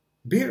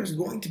 Beer is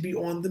going to be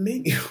on the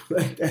menu.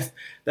 Like,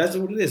 that's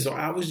what it is. So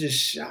I was just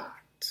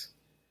shocked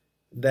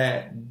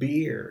that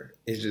beer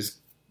is just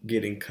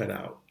getting cut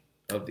out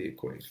of the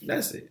equation.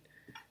 That's it.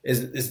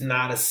 It's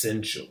not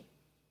essential.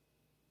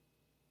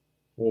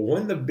 Well,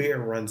 when the beer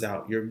runs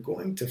out, you're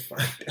going to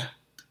find out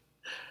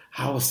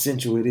how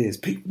essential it is.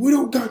 People, we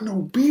don't got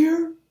no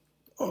beer?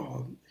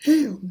 Oh,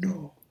 hell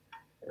no.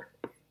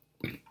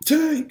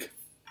 Tank.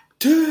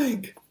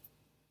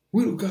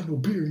 We don't got no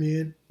beer,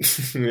 man.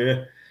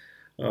 Yeah.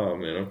 Oh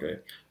man. Okay.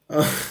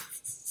 Uh,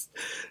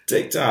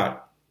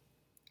 TikTok.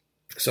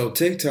 So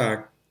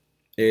TikTok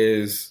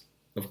is,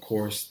 of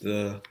course,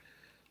 the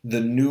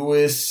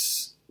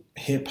newest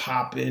hip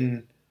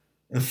hopping,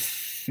 the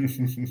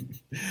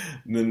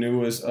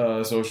newest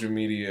social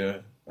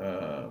media,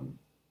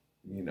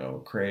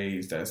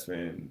 craze that's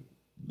been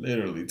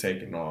literally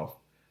taking off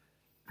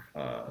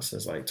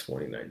since like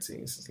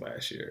 2019, since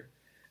last year.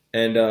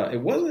 And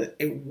it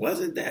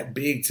wasn't that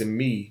big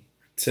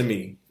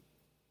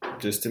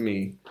just to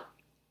me,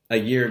 a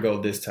year ago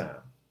this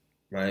time,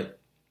 right?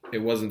 It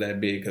wasn't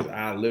that big because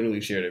I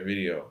literally shared a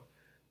video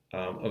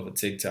of a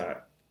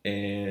TikTok,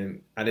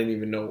 and I didn't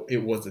even know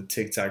it was a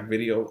TikTok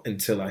video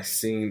until I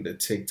seen the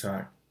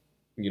TikTok,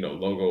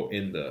 logo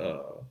in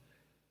the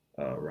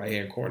right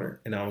hand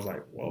corner, and I was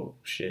like, "Whoa,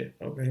 shit,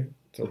 okay."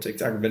 So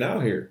TikTok been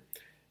out here,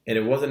 and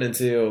it wasn't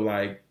until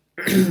like,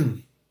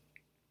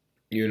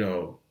 you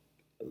know,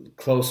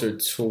 closer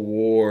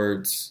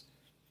towards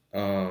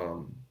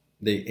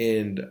the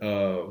end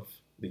of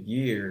the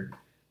year,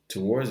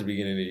 towards the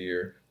beginning of the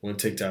year, when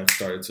TikTok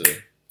started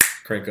to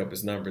crank up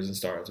its numbers and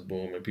started to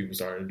boom, and people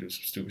started to do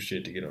some stupid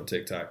shit to get on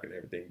TikTok and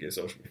everything, get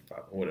social media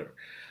popping, whatever.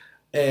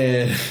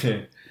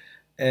 And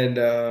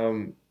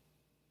and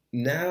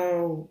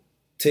now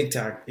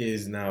TikTok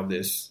is now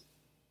this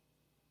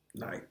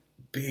like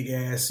big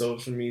ass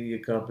social media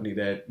company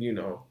that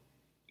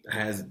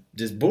has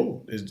just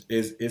boom,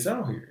 is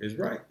out here, is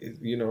right,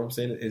 you know what I'm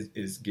saying,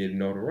 is getting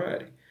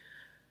notoriety.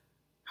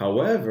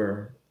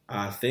 However,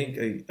 I think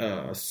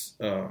a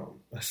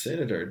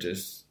senator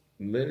just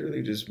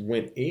literally just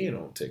went in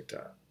on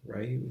TikTok,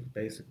 right? He was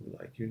basically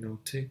like,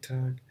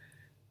 TikTok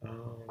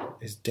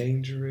is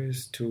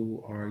dangerous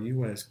to our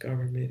U.S.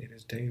 government. It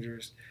is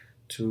dangerous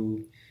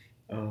to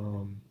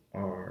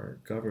our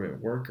government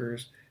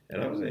workers.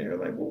 And I was in here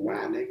like, well,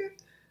 why, nigga?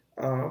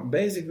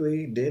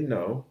 Basically, didn't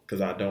know,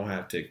 because I don't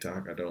have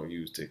TikTok. I don't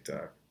use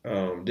TikTok.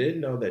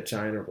 Didn't know that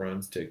China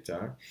runs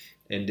TikTok,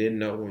 and didn't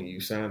know when you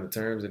sign the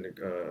terms and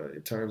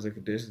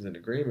conditions and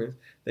agreements,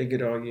 they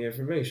get all your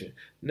information.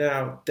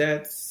 Now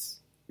that's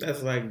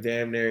like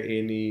damn near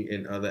any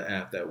and other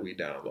app that we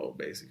download,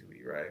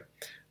 basically, right?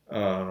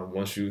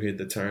 Once you hit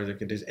the terms and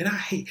conditions, and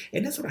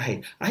that's what I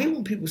hate. I hate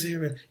when people say,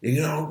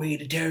 "You don't read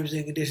the terms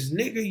and conditions."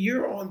 Nigga,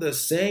 you're on the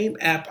same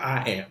app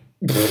I am.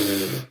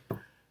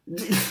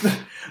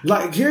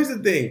 Like, here's the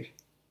thing.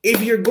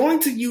 If you're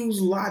going to use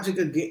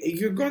if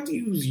you're going to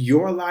use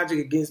your logic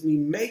against me,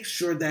 make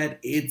sure that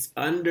it's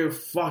under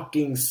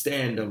fucking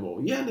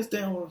standable. You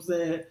understand what I'm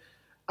saying?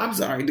 I'm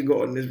sorry to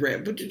go on this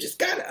rant, but you just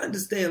gotta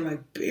understand,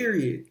 like,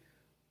 period.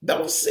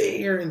 Don't sit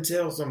here and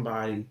tell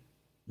somebody,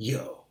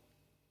 yo,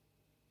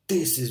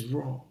 this is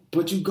wrong,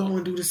 but you go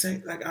and do the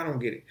same. Like, I don't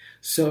get it.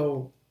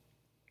 So,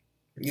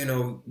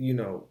 because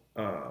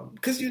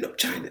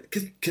China,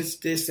 because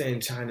they're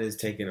saying China is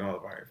taking all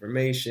of our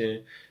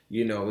information.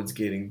 It's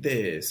getting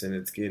this and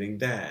it's getting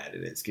that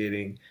and it's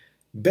getting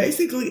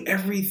basically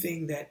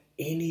everything that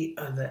any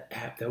other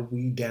app that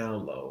we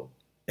download.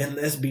 And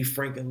let's be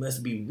frank and let's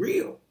be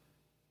real.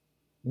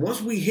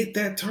 Once we hit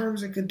that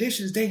terms and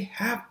conditions, they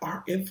have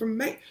our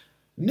information.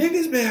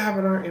 Niggas been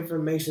having our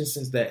information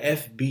since the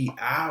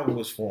FBI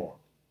was formed.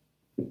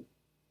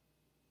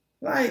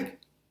 Like,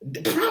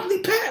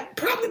 probably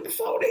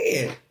before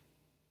then.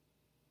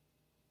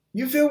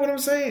 You feel what I'm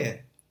saying?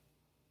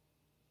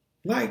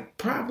 Like,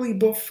 probably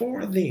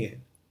before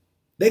then.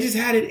 They just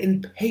had it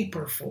in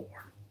paper form.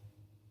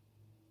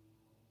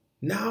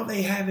 Now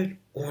they have it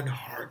on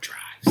hard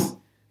drives.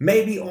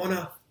 Maybe on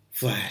a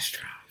flash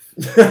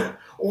drive.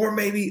 Or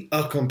maybe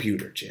a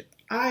computer chip.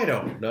 I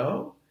don't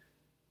know.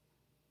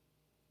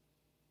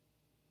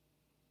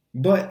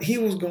 But he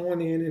was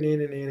going in and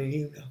in and in, and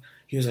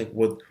he was like,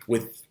 with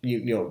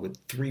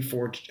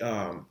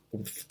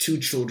 2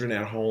 children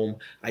at home,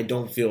 I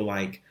don't feel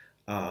like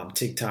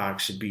TikTok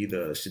should be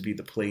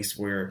the place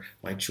where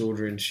my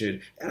children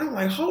should. And I'm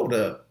like, hold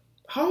up,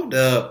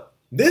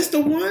 this the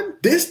one,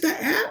 this the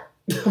app.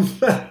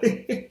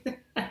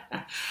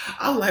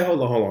 I'm like,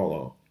 hold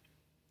on.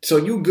 So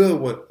you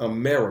good with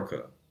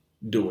America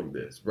doing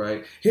this,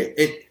 right?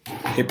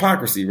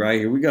 Hypocrisy, right?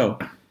 Here we go.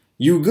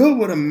 You good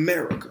with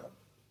America,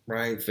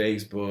 right?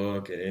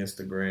 Facebook and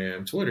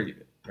Instagram, Twitter,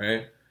 even,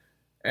 right?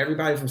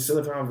 Everybody from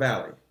Silicon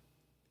Valley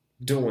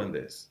doing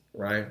this,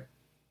 right?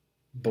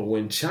 But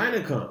when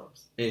China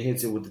comes and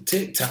hits it with the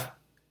TikTok,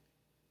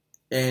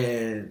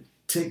 and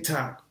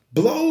TikTok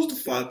blows the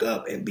fuck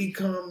up and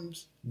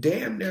becomes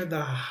damn near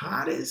the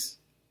hottest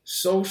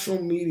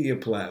social media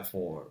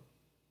platform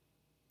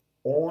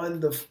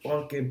on the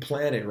fucking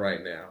planet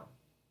right now,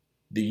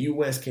 the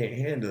US can't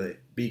handle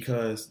it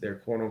because they're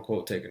quote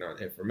unquote taking our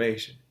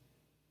information.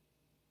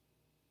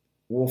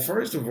 Well,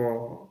 first of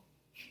all,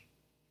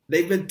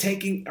 they've been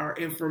taking our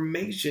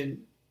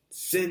information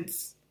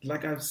since,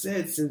 like I've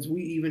said, since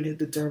we even hit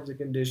the terms and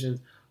conditions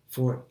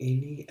for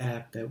any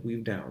app that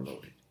we've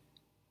downloaded.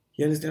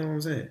 You understand what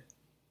I'm saying?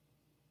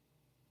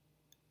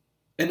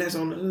 And that's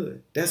on the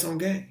hood. That's on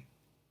gang.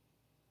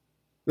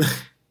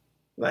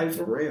 Like,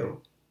 for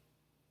real.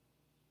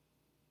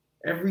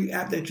 Every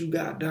app that you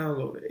got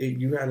downloaded,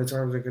 you had the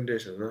terms and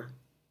conditions, right?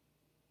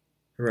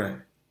 Right.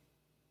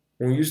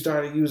 When you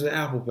started using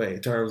Apple Pay,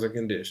 terms and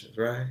conditions,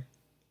 right?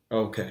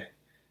 Okay.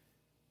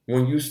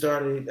 When you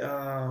started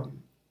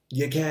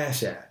your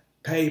Cash App,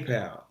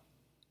 PayPal,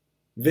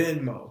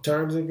 Venmo,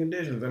 terms and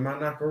conditions, am I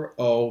not correct?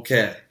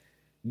 Okay.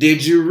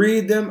 Did you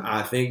read them?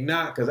 I think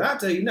not, because I'll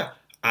tell you now,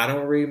 I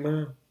don't read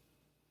mine.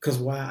 Because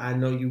why? I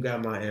know you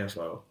got my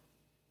info.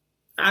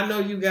 I know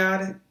you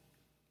got it.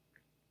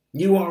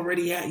 You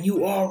already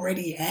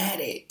had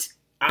it.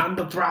 I'm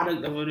a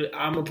product of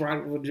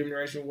a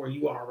generation where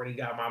you already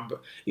got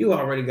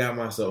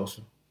my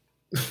social.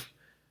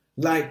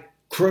 Like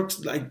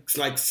crooks, like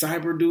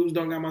cyber dudes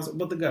don't got my social,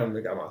 but the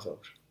government got my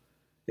social.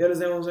 You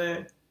understand what I'm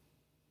saying?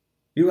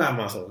 You got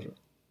my social.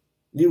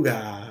 You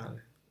got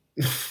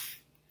it.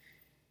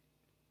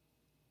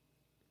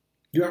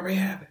 You already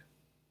have it.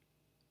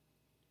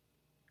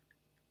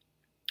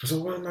 So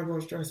what am I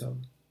going to stress over?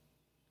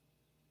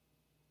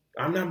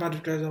 I'm not about to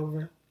stress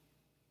over it.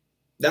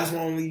 That's why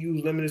I only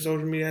use limited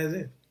social media as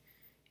is.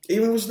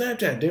 Even with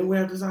Snapchat, didn't we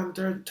have to sign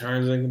the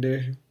terms and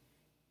conditions?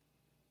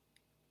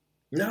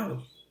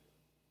 No.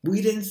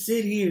 We didn't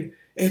sit here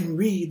and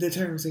read the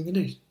terms and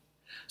conditions.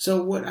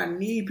 So what I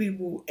need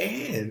people,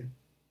 and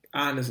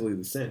honestly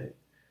the Senate,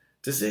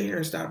 to sit here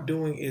and stop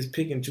doing is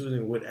pick and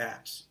choosing what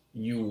apps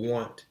you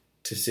want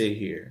to sit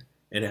here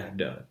and have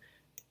done.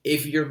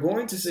 If you're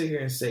going to sit here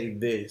and say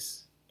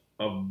this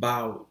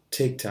about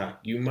TikTok,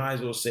 you might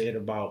as well say it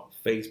about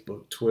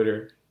Facebook,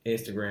 Twitter,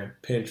 Instagram,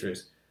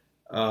 Pinterest,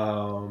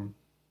 and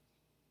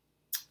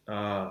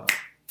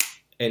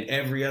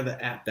every other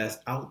app that's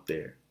out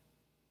there.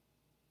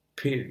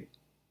 Period.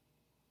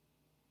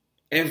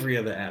 Every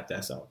other app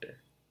that's out there.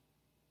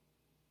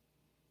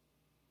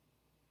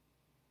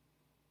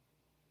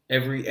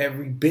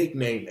 Every big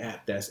name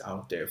app that's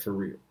out there for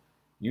real.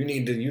 You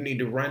need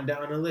to run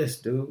down the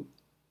list, dude.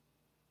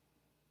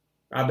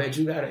 I bet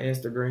you got an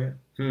Instagram.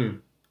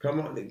 Come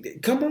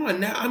on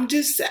now. I'm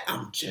just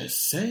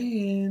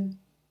saying.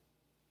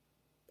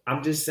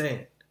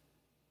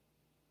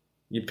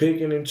 You're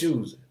picking and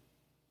choosing,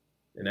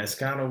 and that's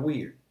kind of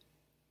weird.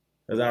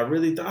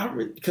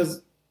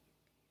 Because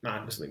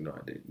honestly, no, I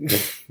didn't.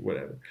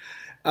 Whatever.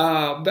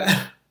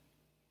 But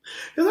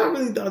because I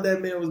really thought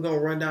that man was gonna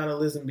run down a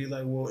list and be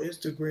like, well,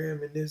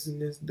 Instagram and this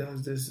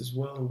does this as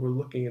well, and we're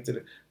looking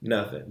into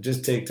nothing,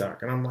 just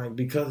TikTok. And I'm like,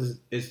 because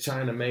it's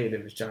China made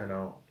and it's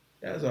China owned.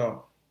 That's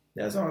all.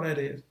 That's all that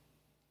is.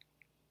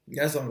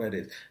 That's all that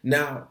is.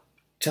 Now,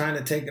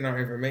 China taking our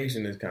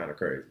information is kind of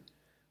crazy,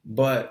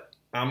 but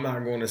I'm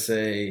not going to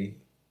say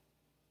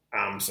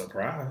I'm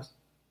surprised,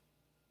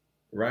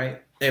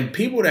 right? And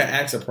people that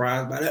act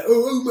surprised by that,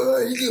 oh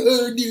my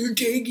God, they're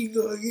taking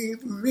our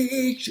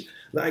information.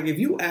 Like, if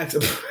you act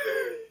surprised,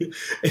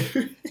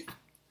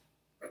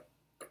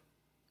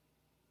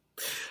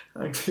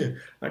 I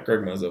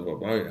crack myself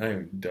up. I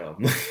am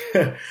dumb.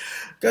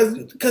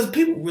 Because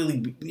people really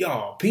be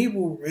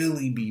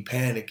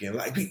panicking.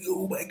 Like,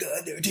 oh my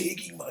God, they're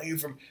taking my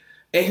information.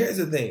 And here's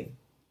the thing.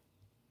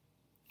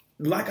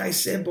 Like I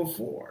said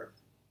before,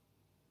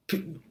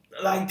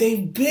 like,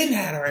 they've been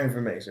had our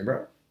information,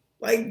 bro.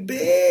 Like,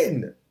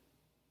 been.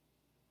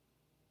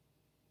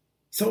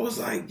 So it's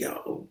like,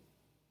 yo.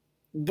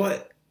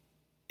 But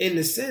in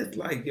the sense,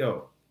 like,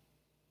 yo,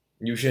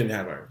 you shouldn't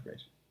have our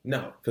information.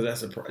 No,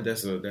 because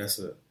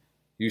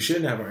you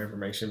shouldn't have our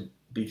information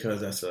because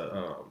that's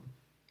a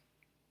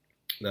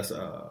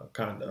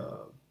kind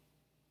of,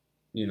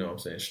 you know what I'm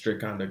saying,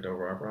 strict conduct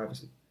over our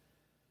privacy.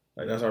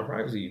 Like, that's our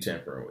privacy you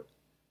tampering with.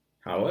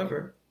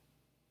 However,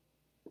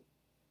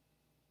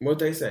 what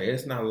they say,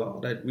 it's not law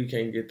that we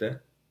can't get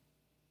that.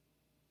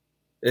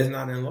 It's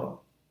not in law.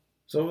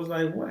 So it's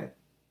like, what?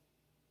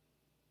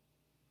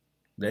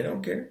 They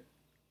don't care.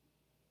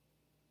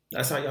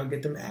 That's how y'all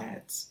get them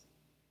ads.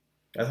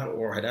 That's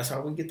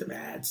how we get them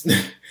ads.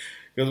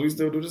 Because we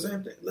still do the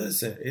same thing.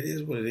 Listen, it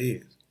is what it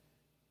is.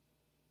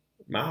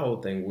 My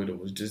whole thing with it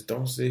was just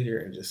don't sit here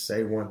and just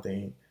say one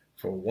thing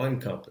for one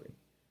company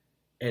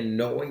and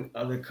knowing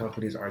other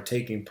companies are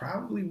taking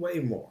probably way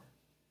more,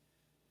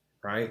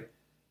 right?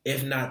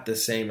 If not the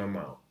same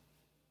amount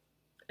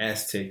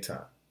as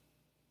TikTok.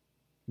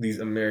 These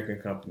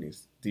American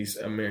companies, these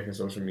American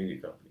social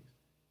media companies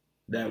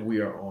that we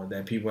are on,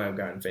 that people have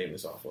gotten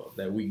famous off of,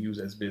 that we use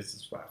as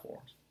business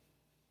platforms,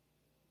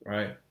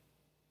 right?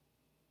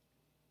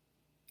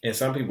 And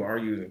some people are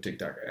using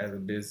TikTok as a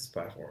business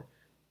platform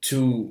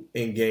to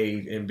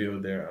engage and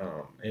build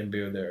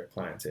their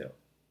clientele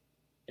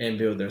and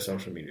build their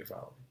social media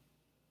following.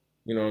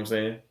 You know what I'm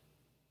saying?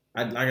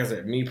 Like I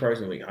said, me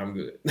personally, I'm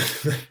good.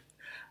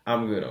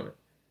 I'm good on it.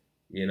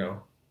 You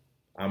know,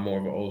 I'm more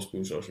of an old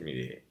school social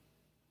media head.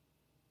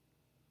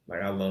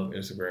 Like, I love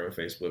Instagram and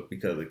Facebook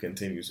because it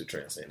continues to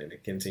transcend and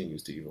it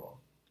continues to evolve.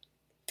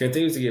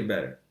 Continues to get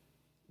better.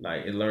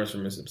 Like, it learns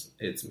from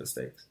its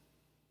mistakes,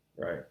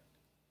 right?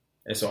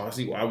 And so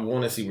I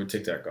want to see where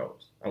TikTok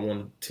goes. I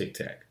want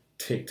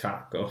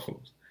TikTok goes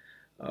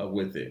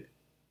with it.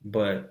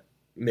 But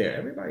yeah,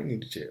 everybody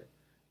need to chill.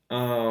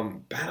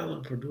 Battle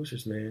of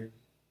producers, man.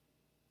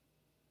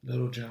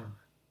 Little John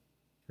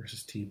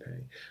versus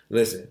T-Pain.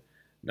 Listen,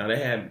 now they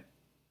had,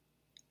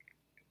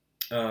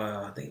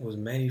 I think it was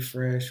Manny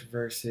Fresh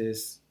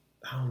versus,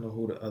 I don't know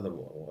who the other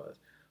one was,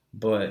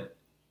 but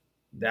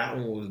that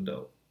one was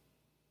dope.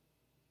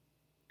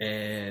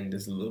 And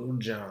this Little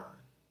John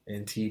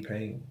and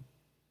T-Pain,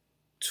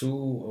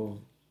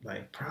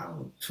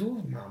 probably two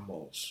of my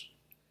most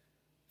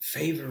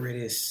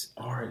favoriteest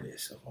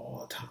artists of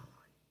all time.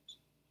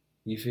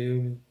 You feel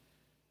me?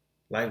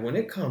 Like when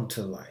it comes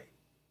to like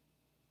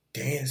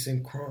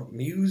dancing crunk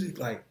music,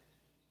 like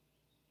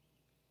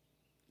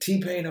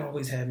T-Pain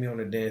always had me on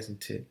the dancing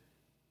tip,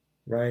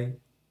 right?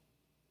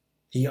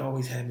 He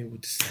always had me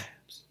with the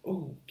snaps.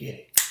 Oh, get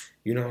it.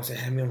 You know what I'm saying?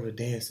 Had me on the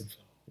dancing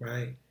floor,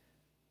 right?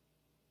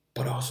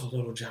 But also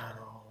Little John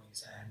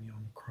always had me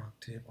on the crunk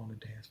tip, on the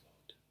dance floor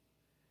too.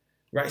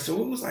 Right?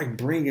 So it was like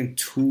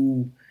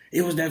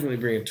it was definitely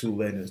bringing two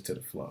legends to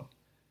the floor.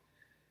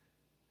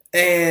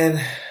 And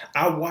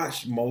I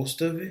watched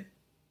most of it,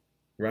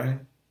 right?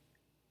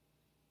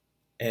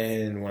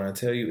 And when I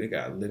tell you it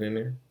got lit in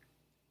there,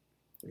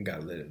 it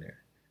got lit in there.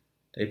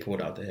 They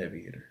pulled out the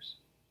heavy hitters.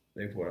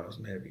 They pulled out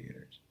some heavy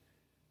hitters.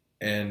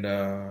 And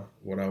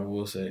what I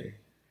will say,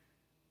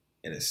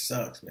 and it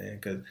sucks, man,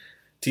 because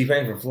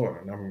T-Pain from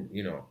Florida, and I'm,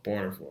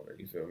 born in Florida,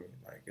 you feel me?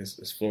 Like,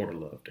 it's Florida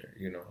love there,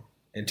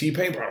 And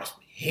T-Pain brought us some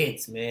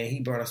hits, man. He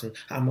brought us some,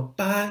 I'ma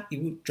buy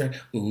you a drink,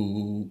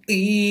 ooh,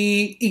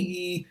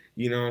 ee.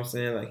 You know what I'm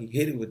saying? Like, he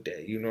hit it with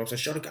that, you know what I'm saying?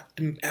 Shorty got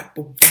them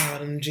apple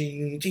bottom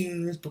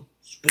jeans,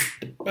 boots with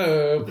the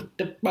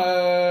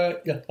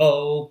bird, your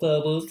whole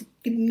club was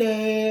looking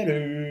at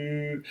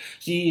her.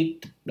 She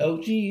hit the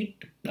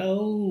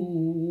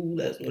low,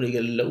 that's what they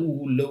get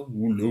low.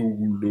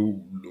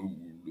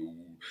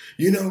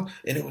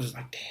 And it was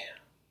like,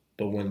 damn.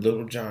 But when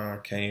Little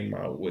John came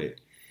out with,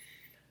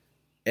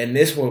 and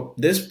this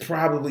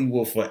probably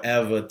will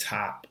forever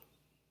top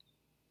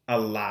a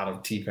lot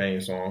of T-Pain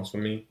songs for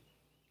me,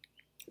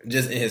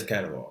 just in his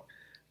catalog.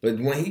 But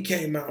when he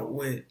came out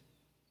with,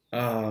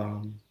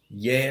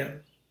 Yeah,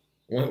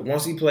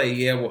 once he played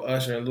Yeah with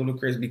Usher and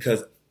Ludacris,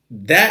 because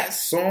that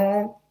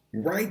song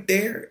right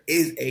there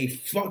is a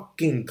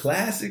fucking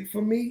classic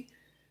for me.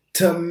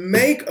 To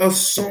make a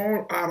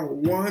song out of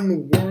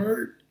one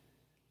word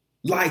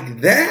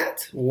like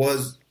that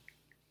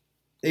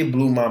it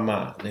blew my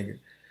mind, nigga.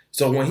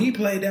 So when he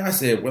played that, I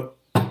said, well,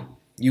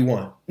 you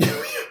won.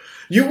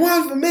 You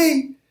won for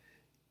me.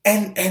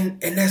 And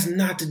that's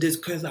not to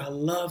discredit. I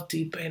love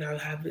T-Pain. I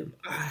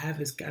have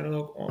his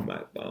catalog on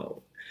my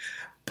phone.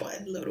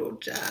 But Little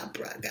John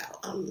brought out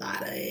a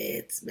lot of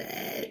hits,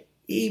 man.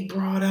 He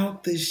brought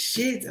out the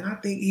shit. And I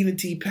think even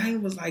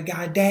T-Pain was like,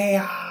 God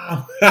damn.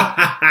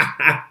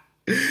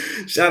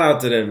 Shout out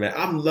to them, man.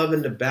 I'm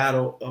loving the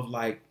battle of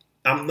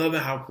I'm loving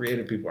how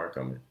creative people are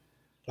coming.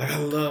 Like, I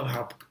love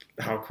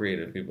how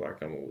creative people are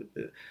coming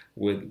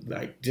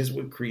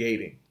with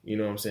creating. You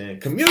know what I'm saying?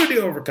 Community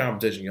over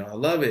competition, y'all. I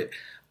love it.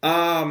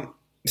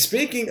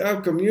 Speaking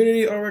of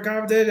community over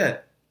competition,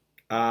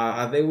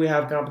 I think we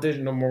have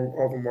competition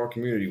over more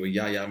community with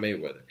Yaya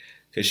Mayweather.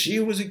 Because she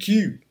was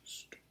accused,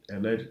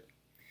 allegedly,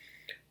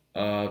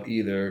 of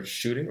either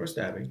shooting or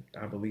stabbing,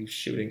 I believe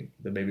shooting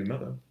the baby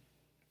mother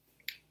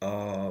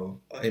of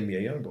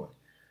NBA Youngboy.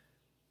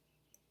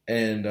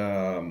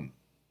 And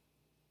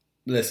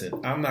listen,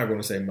 I'm not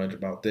going to say much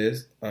about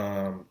this.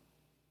 I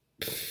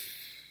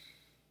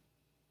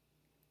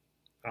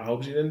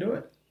hope she didn't do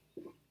it.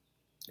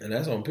 And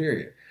that's on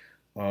period.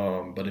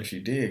 But if she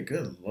did,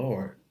 good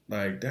Lord.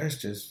 Like, that's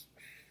just...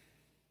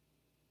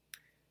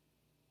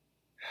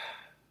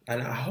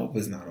 And I hope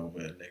it's not over,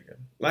 nigga.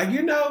 Like,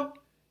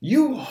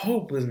 you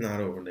hope it's not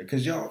over, nigga.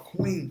 Because y'all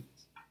queens.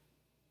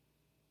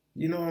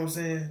 You know what I'm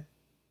saying?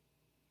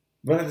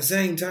 But at the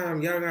same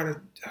time, y'all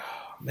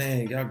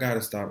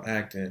gotta stop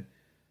acting.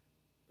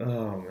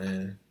 Oh,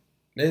 man.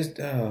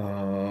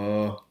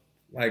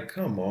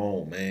 Come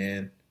on,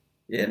 man.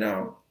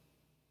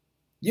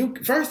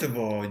 First of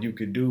all, you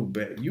could do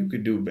better. You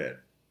could do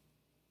better.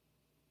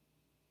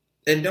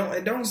 And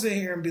don't sit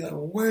here and be like,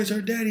 well, where's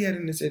her daddy at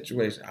in this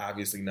situation?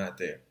 Obviously not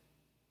there.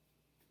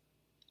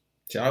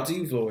 Shout out to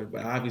you, Floyd,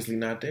 but obviously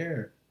not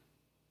there.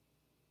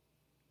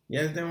 You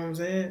understand what I'm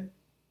saying?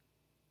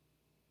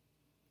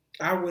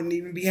 I wouldn't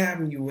even be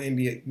having you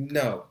NBA.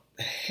 No.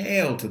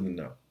 Hell to the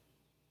no.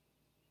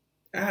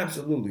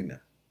 Absolutely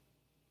not.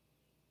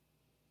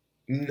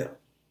 No.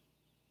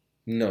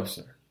 No,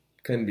 sir.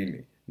 Couldn't be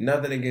me.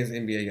 Nothing against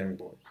NBA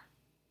Youngboy.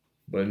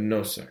 But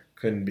no, sir.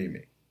 Couldn't be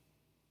me.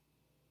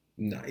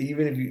 No.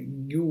 Even if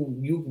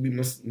you could be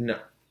no.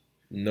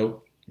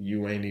 Nope.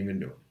 You ain't even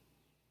doing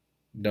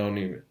it. Don't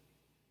even.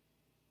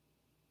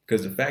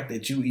 Because the fact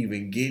that you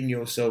even getting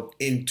yourself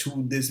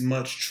into this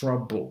much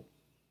trouble.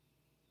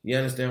 You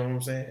understand what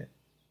I'm saying?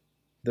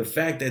 The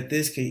fact that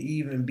this could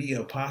even be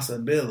a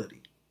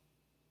possibility.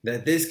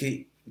 That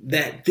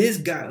this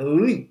got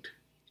leaked.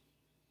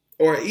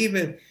 Or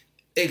even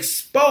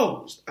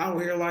exposed out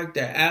here like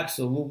that.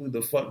 Absolutely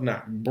the fuck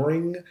not.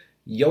 Bring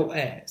your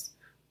ass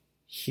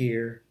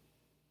here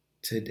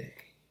today.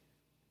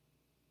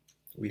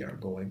 We are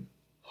going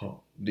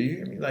Oh, do you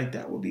hear me? Like,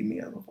 that would be me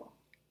on the phone.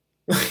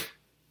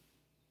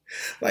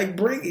 Like,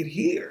 bring it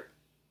here.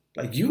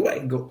 Like, you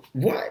ain't go.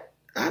 What?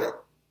 I don't.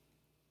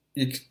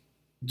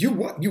 You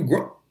what? You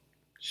grow.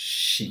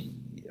 Shit.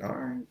 All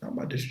right. I'm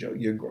about to show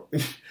you grow.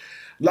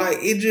 Like,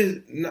 it just.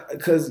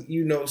 Because,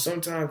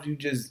 sometimes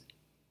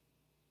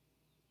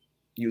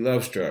you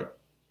love struck,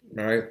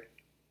 right?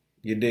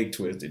 Your dick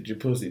twisted, your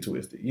pussy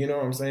twisted. You know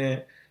what I'm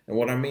saying? And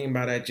what I mean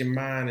by that, your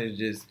mind is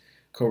just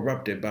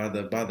corrupted by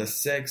the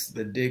sex,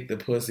 the dick, the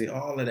pussy,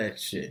 all of that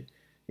shit.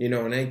 In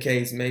that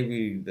case,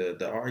 maybe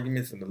the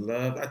arguments and the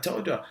love. I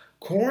told y'all,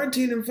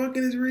 quarantine and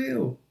fucking is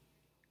real.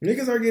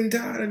 Niggas are getting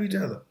tired of each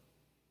other.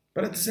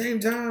 But at the same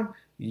time,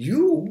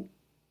 you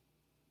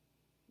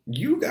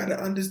got to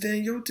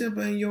understand your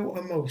temper and your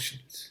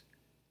emotions.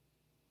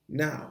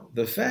 Now,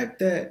 the fact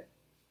that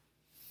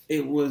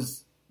it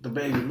was the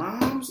baby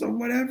moms or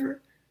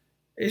whatever,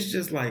 it's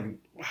just like,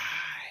 why?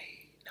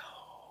 No,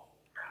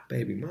 not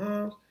baby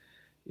moms.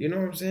 You know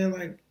what I'm saying?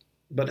 Like,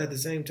 but at the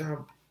same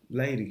time,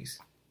 ladies,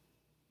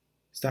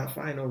 stop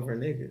fighting over a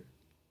nigga.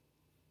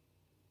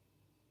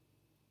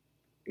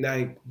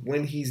 Like,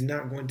 when he's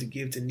not going to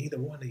give to neither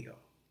one of y'all.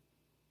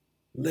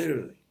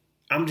 Literally.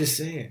 I'm just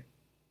saying.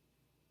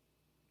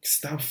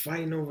 Stop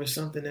fighting over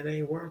something that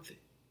ain't worth it.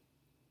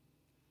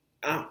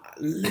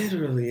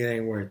 Literally, it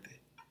ain't worth it.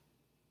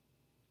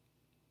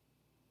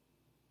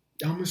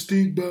 I'm going to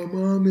stick by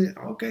mommy.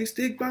 Okay,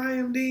 stick by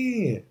him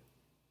then.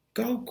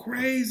 Go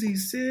crazy,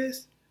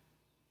 sis.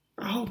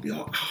 I hope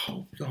y'all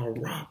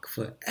rock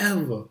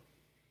forever.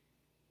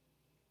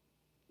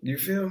 You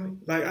feel me?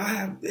 Like,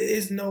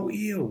 it's no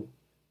ill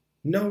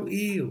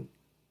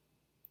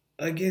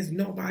against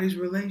nobody's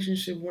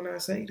relationship when I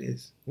say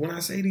this, when I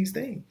say these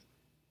things.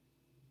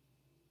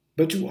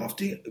 But you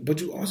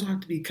also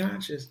have to be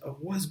conscious of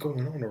what's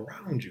going on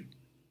around you.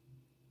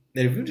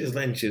 And if you're just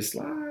letting shit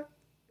slide,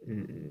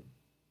 it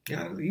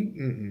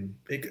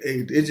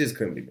just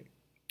couldn't be me.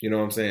 You know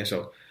what I'm saying?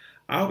 So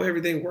I hope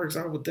everything works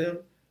out with them.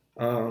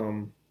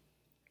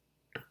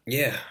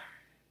 Yeah,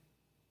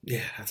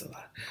 that's a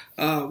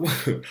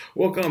lot.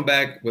 We'll come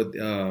back with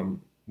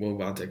we'll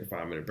about to take a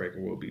 5-minute break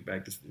and we'll be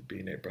back. This is the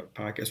B&A Brother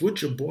Podcast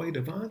with your boy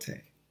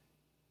Devontae,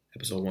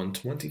 episode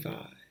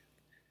 125,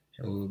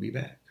 and we'll be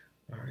back.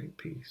 All right,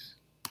 peace.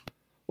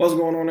 What's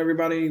going on,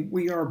 everybody?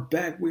 We are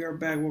back.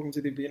 Welcome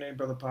to the B&A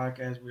Brother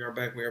Podcast. We are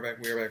back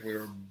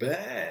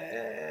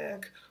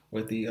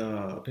with the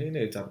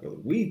opinionated topic of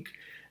the week.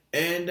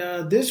 And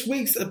this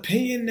week's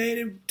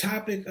opinionated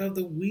topic of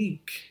the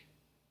week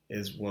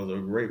was a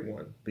great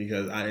one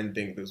because I didn't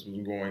think this was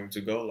going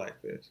to go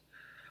like this.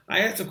 I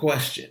asked a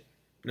question.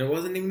 And it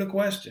wasn't even a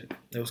question.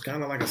 It was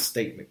kind of like a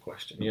statement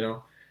question,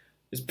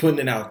 Just putting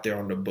it out there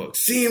on the book,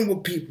 seeing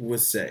what people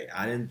would say.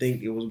 I didn't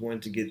think it was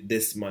going to get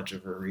this much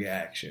of a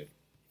reaction,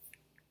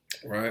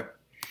 right?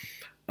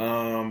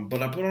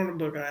 But I put on the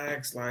book, I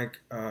asked, like,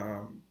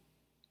 a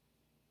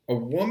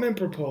woman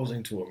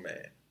proposing to a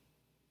man.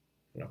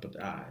 And I put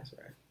the eyes,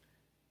 right?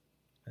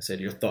 I said,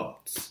 your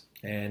thoughts,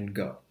 and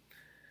go.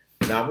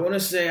 Now, I want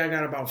to say I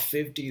got about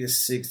 50 to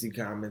 60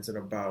 comments and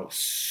I'm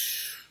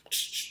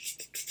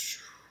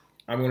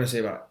going to say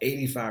about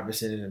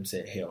 85% of them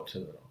said hell to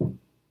the no,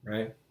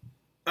 right?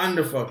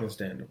 Under fucking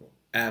standable.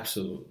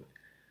 Absolutely.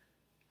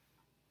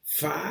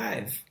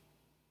 5%,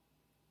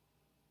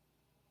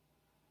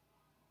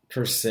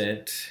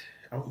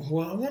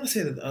 well, I want to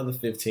say that the other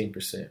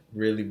 15%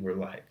 really were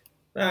like,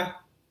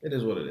 it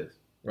is what it is,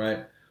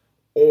 right?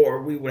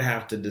 Or we would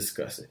have to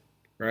discuss it,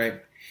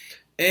 right?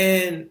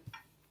 And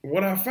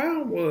what I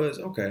found was,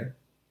 okay,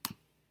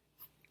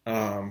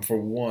 for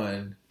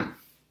one,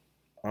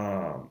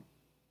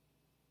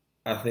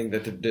 I think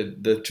that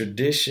the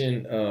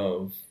tradition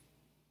of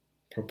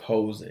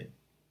proposing,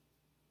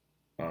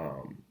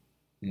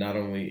 not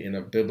only in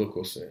a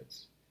biblical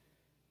sense,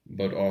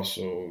 but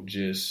also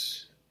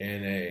just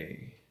in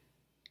a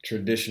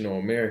traditional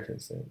American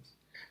sense,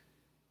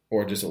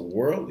 or just a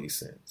worldly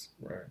sense,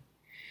 right,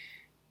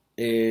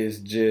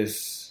 is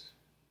just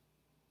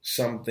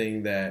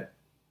something that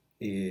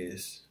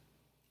is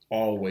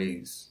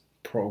always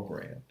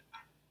programmed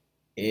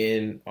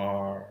in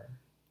our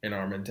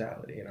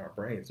mentality, in our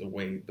brains, the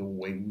way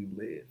we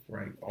live,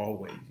 right?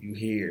 Always. You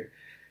hear,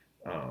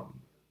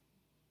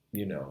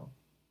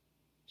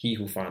 he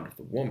who findeth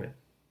a woman,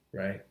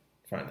 right,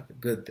 findeth a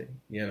good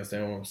thing. You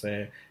understand what I'm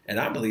saying? And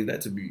I believe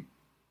that to be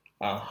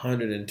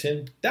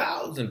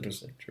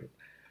 110,000% true,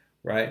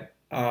 right?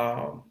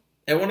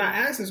 And when I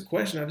asked this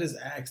question, I just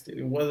asked it.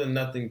 It wasn't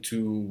nothing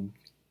to,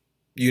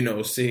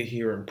 sit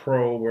here and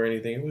probe or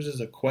anything. It was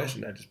just a question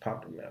that just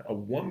popped in my mind. A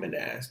woman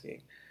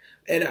asking.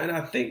 And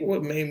I think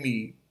what made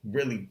me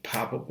really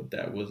pop up with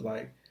that was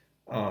like,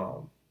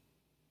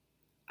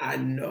 I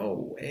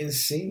know and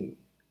seen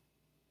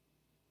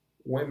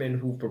women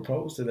who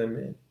propose to their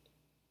men,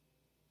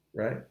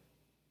 right?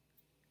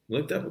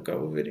 Looked up a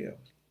couple of videos.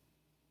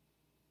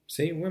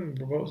 Seen women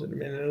propose to the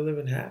men and they're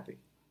living happy,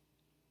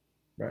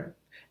 right?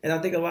 And I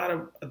think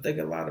a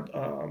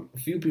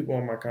few people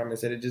on my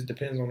comments said it just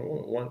depends on the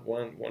woman.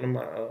 One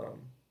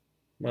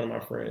of my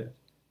friends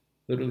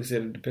literally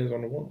said it depends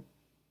on the woman,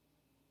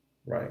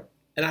 right?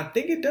 And I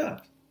think it does.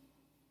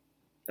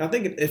 I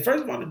think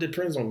first of all, it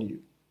depends on you,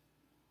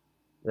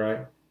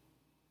 right?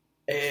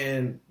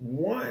 And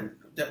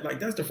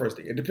that's the first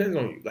thing. It depends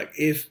on you. Like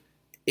if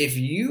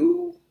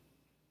you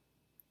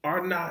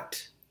are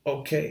not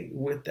okay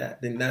with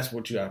that, then that's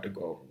what you have to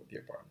go over with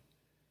your partner.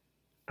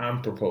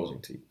 I'm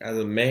proposing to you. As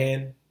a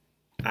man,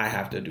 I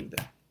have to do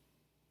that.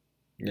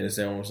 You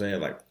understand what I'm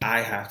saying? Like,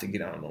 I have to get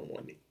down on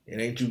one knee. It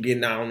ain't you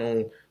getting down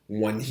on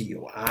one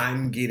heel.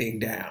 I'm getting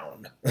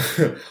down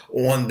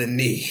on the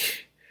knee.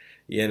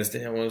 You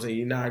understand what I'm saying?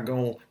 You're not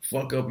going to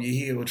fuck up your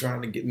heel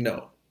trying to get...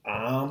 No.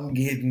 I'm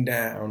getting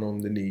down on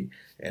the knee,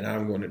 and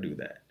I'm going to do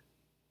that.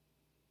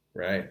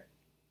 Right?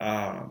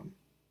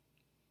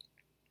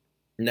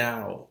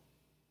 Now,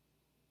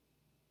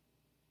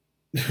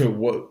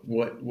 what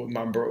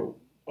my bro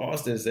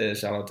Austin said,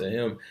 shout out to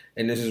him,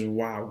 and this is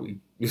why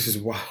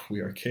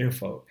we are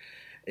kinfolk,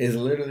 is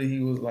literally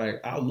he was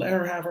like, I'll let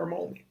her have her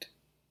moment.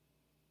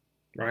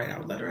 Right?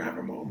 I'll let her have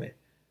her moment.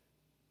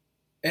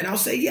 And I'll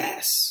say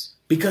yes.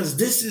 Because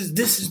this is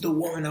the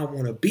woman I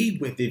want to be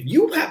with. If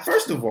you have,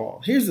 first of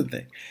all, here's the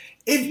thing.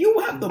 If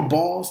you have the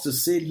balls to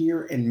sit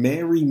here and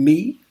marry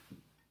me,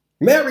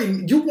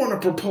 you want to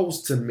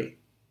propose to me.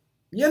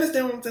 You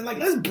understand what I'm saying? Like,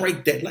 let's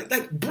break that.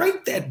 Like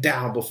break that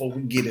down before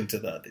we get into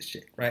the other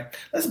shit, right?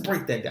 Let's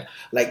break that down.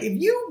 Like,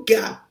 if you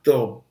got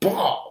the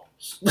balls,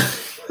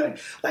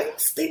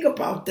 let's think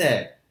about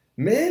that,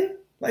 man.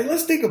 Like,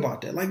 let's think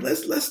about that. Like,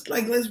 let's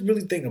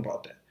really think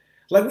about that.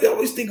 Like, we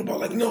always think about,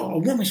 like, no, a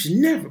woman should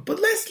never. But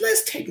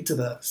let's take it to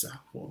the other side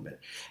for a minute.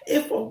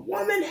 If a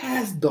woman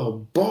has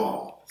the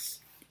balls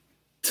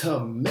to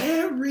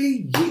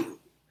marry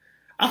you,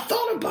 I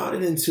thought about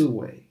it in two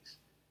ways,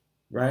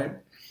 right?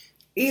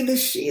 Either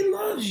she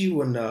loves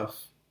you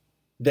enough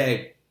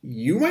that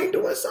you ain't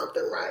doing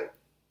something right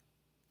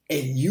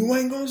and you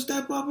ain't going to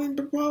step up and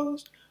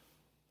propose,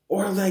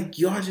 or, like,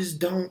 y'all just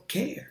don't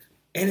care.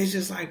 And it's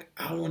just like,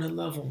 I want to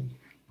love on you.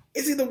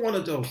 It's either one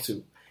of those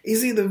two.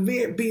 It's either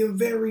being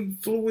very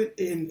fluid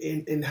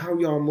in how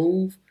y'all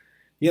move.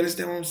 You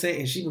understand what I'm saying?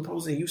 And she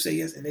proposes and you say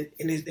yes, and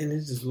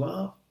it's just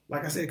love.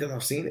 Like I said, because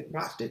I've seen it,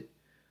 watched it.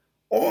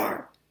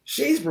 Or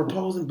she's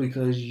proposing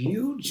because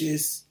you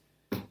just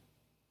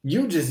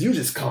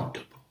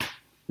comfortable.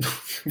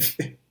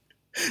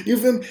 You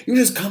feel me? You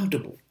just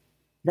comfortable.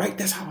 Right?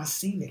 That's how I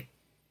seen it.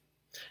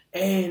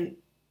 And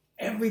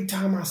every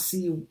time I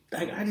see you,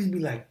 like, I just be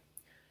like,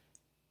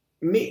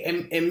 me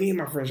and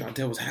my friend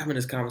Chantel was having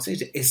this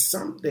conversation. It's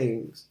some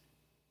things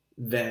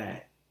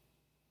that,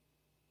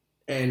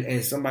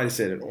 and somebody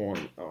said it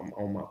on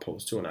my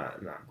post too, and I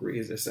agree.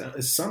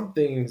 It's some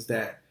things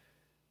that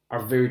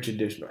are very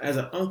traditional. As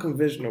an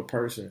unconventional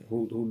person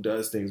who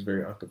does things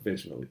very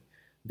unconventionally,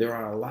 there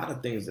are a lot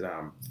of things that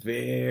I'm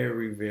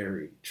very,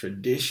 very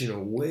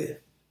traditional with.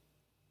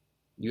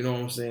 You know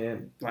what I'm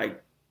saying?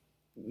 Like,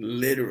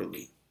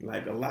 literally,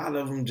 like, a lot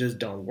of them just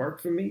don't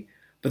work for me.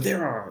 But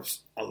there are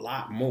a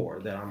lot more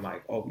that I'm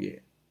like, oh yeah.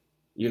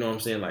 You know what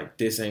I'm saying? Like,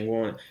 this ain't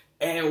one.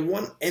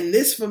 And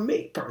this for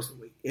me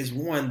personally is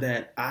one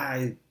that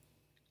I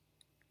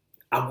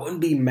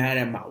wouldn't be mad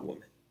at my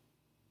woman.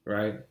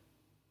 Right?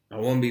 I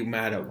wouldn't be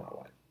mad at my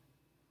wife.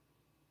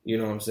 You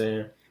know what I'm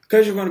saying?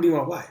 Because you're going to be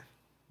my wife.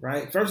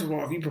 Right? First of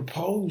all, if you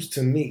propose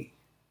to me,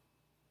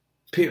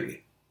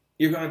 period,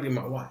 you're going to be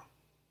my wife.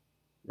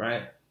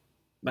 Right?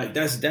 Like,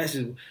 that's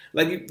just,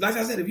 like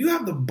I said, if you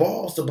have the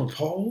balls to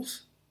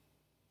propose,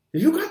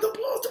 if you got the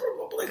balls to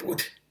propose, like,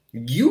 what,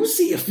 you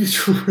see a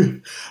future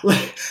with,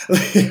 like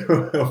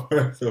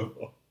first of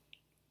all,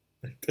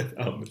 that's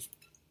how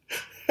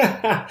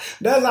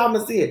I'm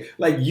gonna see it.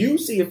 Like, you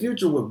see a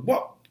future with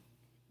what?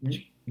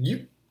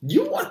 You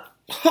want,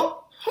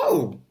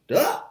 hold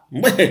up,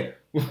 man.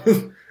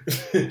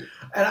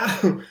 and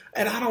I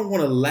don't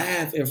want to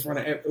laugh in front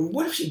of everyone.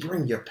 What if she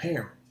bring your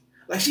parents?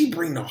 Like, she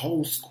bring the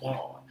whole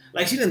squad.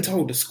 Like, she done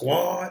told the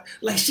squad.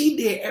 Like, she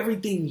did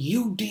everything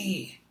you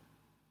did.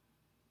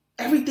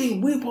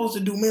 Everything we're supposed to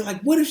do, man.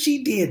 Like, what if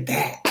she did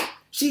that?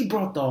 She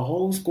brought the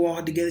whole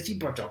squad together. She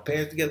brought your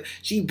parents together.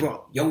 She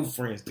brought your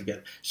friends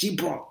together. She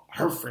brought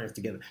her friends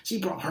together. She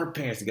brought her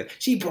parents together.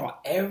 She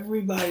brought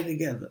everybody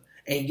together.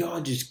 And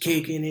y'all just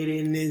kicking it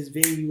in this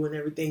venue and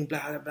everything,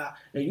 blah, blah, blah.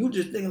 And you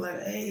just thinking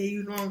like, hey,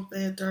 you know what I'm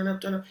saying? Turn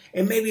up.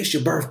 And maybe it's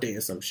your birthday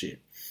or some shit.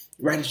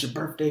 Right? It's your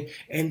birthday.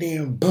 And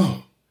then,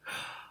 boom.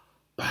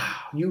 Wow.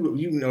 You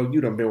know,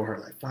 you done been with her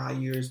like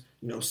 5 years,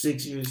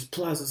 6 years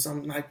plus or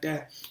something like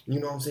that. You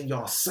know what I'm saying?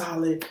 Y'all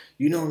solid.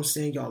 You know what I'm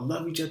saying? Y'all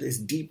love each other. It's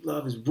deep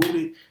love. It's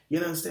rooted. You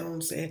understand what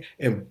I'm saying?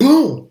 And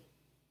boom.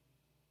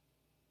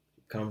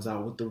 Comes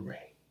out with the ring.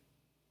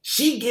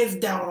 She gets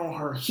down on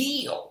her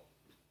heel.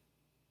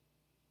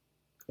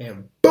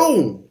 And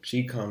boom.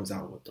 She comes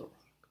out with the rock.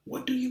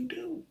 What do you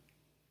do?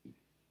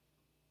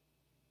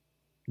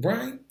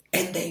 Right?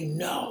 And they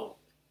know.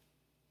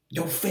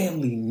 Your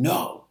family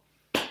know.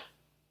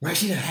 Right?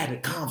 She done had a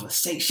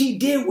conversation. She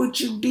did what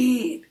you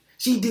did.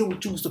 She did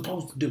what you were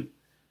supposed to do.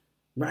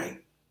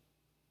 Right?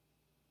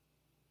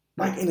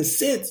 Like in a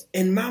sense,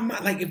 in my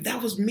mind, like if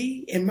that was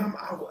me in my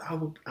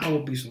mind, I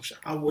would be so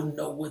shocked. I wouldn't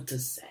know what to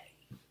say.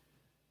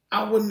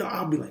 I wouldn't know.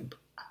 I'll be like,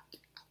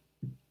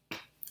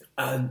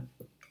 uh,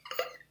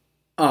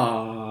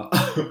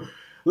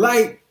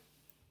 like,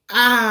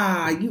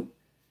 you,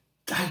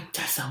 like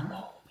that's a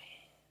moment,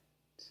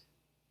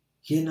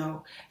 you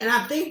know. And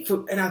I think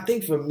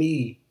for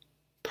me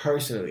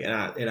personally, and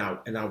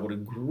I would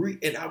agree,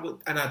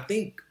 and I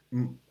think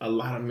a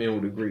lot of men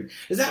would agree,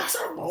 is that that's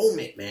a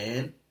moment,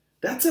 man.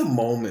 That's a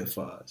moment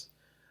for us.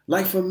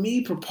 Like for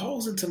me,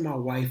 proposing to my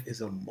wife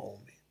is a moment.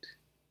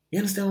 You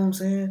understand what I'm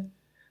saying?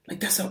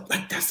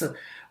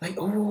 Like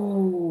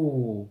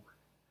oh,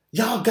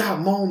 y'all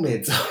got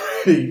moments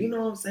already. You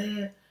know what I'm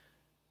saying?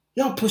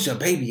 Y'all push a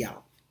baby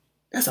out.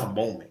 That's a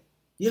moment.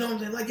 You know what I'm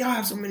saying? Like y'all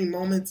have so many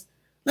moments.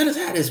 Let us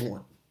have this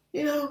one.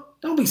 You know,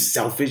 don't be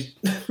selfish.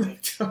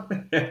 Don't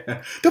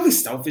be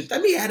selfish.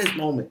 Let me have this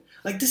moment.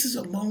 Like this is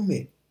a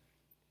moment,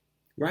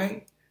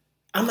 right?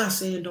 I'm not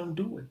saying don't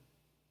do it.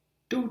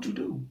 Do what you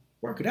do.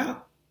 Work it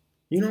out.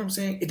 You know what I'm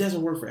saying? It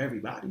doesn't work for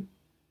everybody.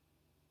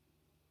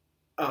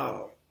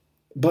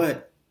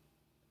 But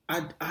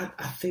I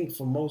think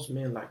for most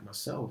men like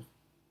myself,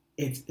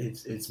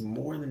 it's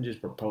more than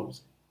just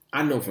proposing.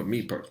 I know for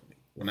me personally,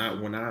 when I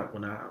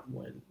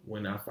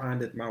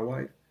find that my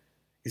wife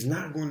is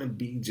not going to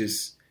be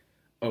just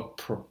a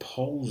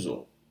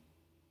proposal,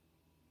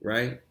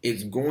 right?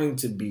 It's going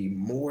to be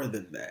more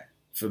than that.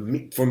 For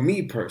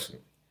me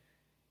personally,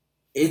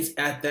 it's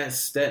at that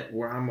step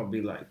where I'm gonna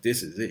be like,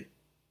 this is it,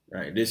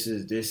 right? This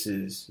is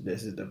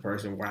the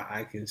person where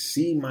I can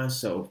see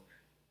myself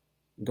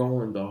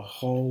going the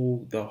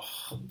whole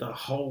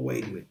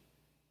way with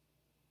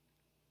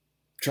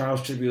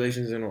trials,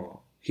 tribulations, and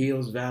all,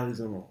 hills, valleys,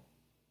 and all.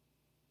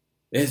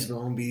 It's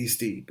gonna be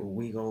steep, but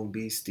we gonna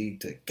be steep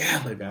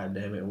together,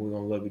 goddamn it, and we're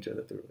gonna love each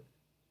other through it,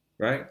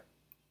 right?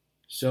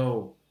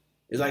 So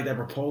it's like that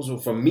proposal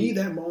for me.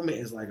 That moment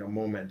is like a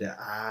moment that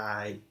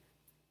I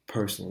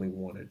personally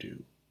want to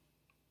do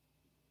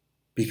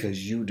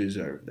because you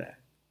deserve that,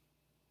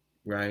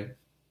 right?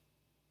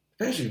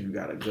 Especially if you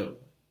got a good one,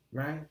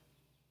 right?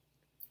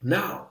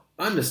 Now,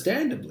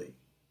 understandably,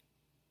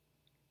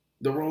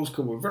 the roles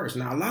could reverse.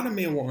 Now, a lot of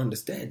men won't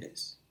understand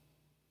this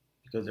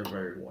because they're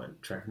very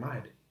one-track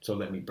minded. So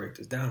let me break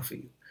this down for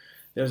you.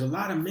 There's a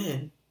lot of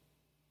men,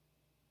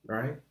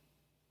 right,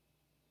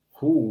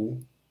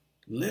 who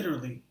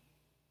literally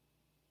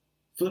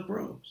flip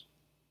roles.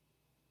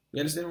 You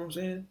understand what I'm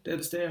saying? They're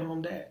the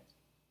stay-at-home dads,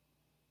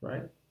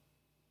 right?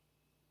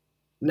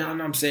 Now, I'm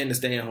not saying the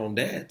stay-at-home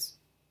dads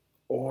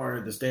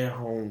or the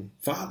stay-at-home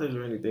fathers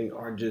or anything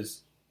are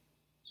just,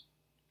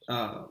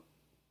 are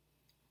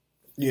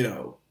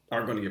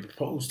going to get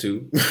proposed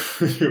to,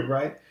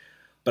 right?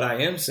 But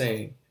I am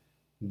saying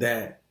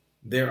that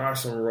there are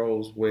some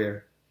roles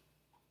where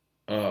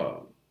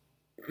the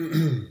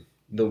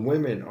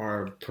women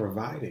are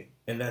providing,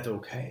 and that's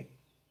okay,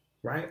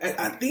 right?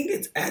 I think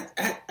it's at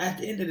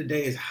the end of the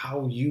day is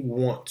how you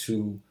want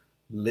to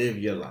live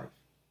your life,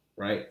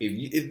 right?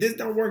 If this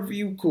don't work for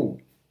you,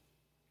 cool,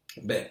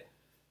 bet.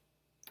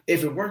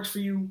 If it works for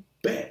you,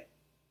 bet,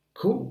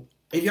 cool.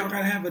 If y'all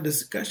gotta have a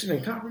discussion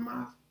and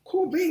compromise,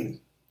 cool beans.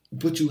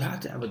 But you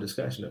have to have a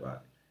discussion about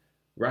it,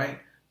 right?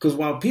 Because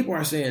while people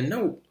are saying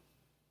no,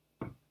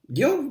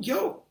 your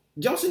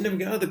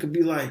significant other could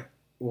be like,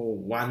 well,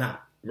 why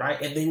not,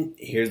 right? And then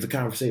here's the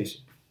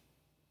conversation,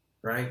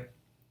 right?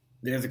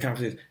 There's the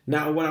conversation.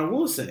 Now, what I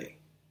will say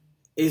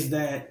is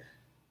that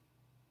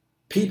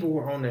people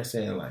were on there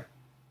saying like,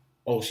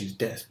 oh, she's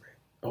desperate.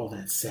 Oh,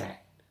 that's sad.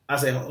 I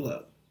say, hold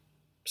up.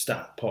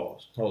 Stop.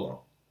 Pause. Hold on.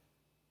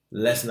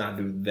 Let's not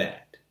do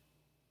that,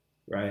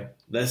 right?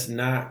 Let's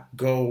not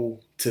go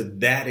to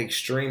that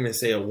extreme and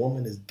say a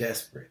woman is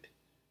desperate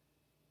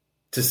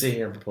to sit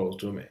here and propose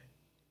to a man.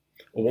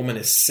 A woman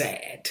is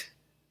sad.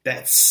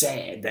 That's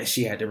sad that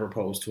she had to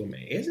propose to a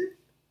man. Is it?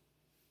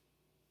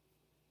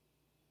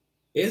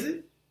 Is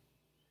it?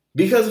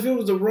 Because if it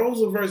was the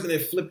roles reversed and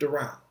it flipped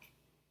around,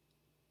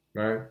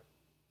 right?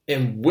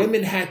 And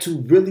women had to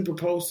really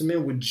propose to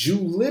men, would you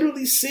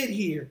literally sit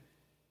here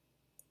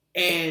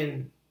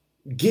and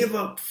give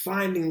up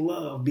finding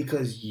love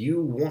because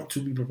you want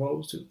to be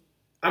proposed to?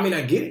 I mean,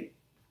 I get it.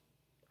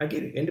 I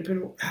get it.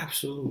 Independent,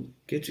 absolutely.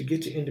 Get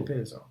your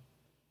independence on.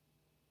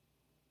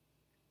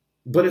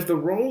 But if the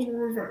roles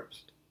were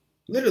reversed,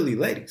 literally,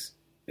 ladies,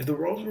 if the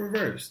roles were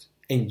reversed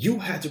and you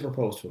had to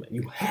propose to a man,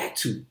 you had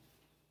to,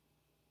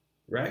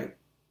 right?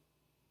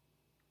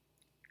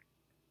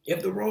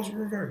 If the roles were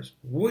reversed,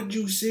 would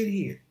you sit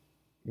here?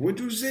 Would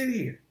you sit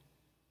here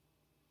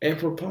and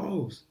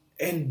propose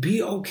and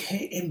be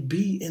okay and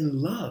be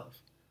in love?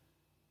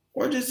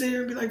 Or just sit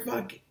here and be like,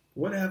 fuck it,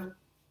 whatever,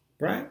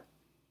 right?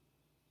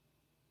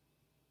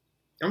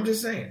 I'm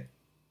just saying.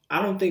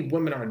 I don't think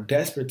women are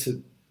desperate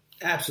to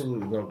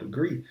absolutely no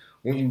degree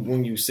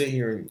when you sit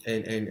here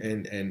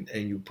and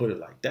you put it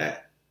like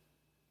that,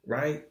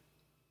 right?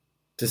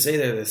 To say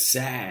that they're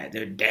sad,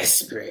 they're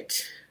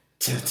desperate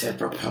to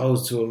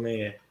propose to a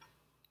man.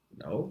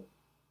 No.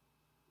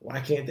 Why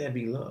can't that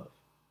be love?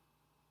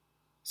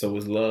 So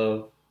it's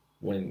love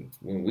when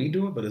we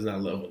do it, but it's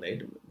not love when they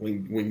do it.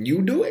 When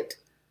you do it,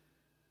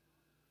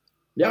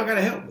 y'all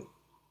gotta help me.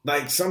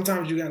 Like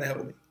sometimes you gotta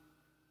help me.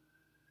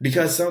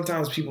 Because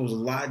sometimes people's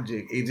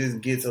logic, it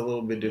just gets a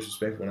little bit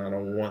disrespectful, and I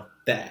don't want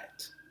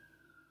that.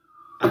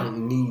 I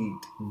don't need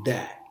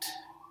that.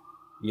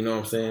 You know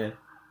what I'm saying?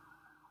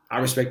 I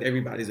respect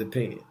everybody's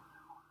opinion.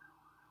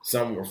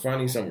 Some were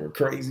funny, some were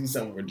crazy,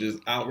 some were just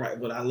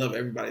outright, but I love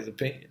everybody's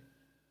opinion.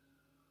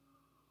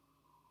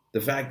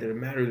 The fact of the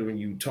matter is when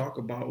you talk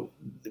about,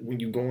 when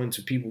you go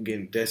into people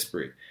getting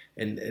desperate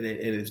and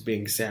it's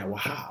being sad, well,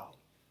 how?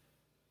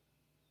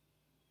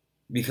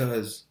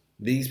 Because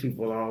these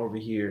people are over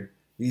here,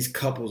 these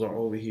couples are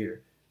over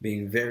here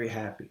being very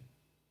happy.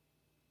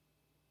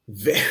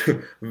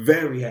 Very,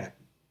 very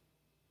happy.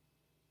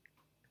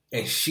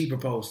 And she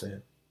proposed to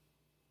him.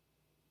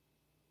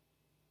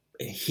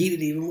 And he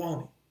didn't even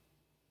want it.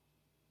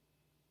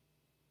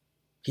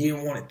 He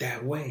didn't want it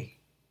that way,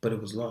 but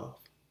it was love.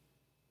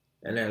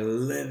 And they're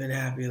living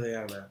happily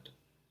ever after.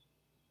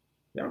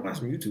 Y'all watch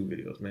some YouTube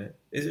videos, man.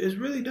 It's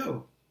really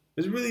dope.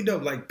 It's really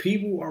dope. Like,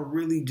 people are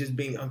really just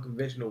being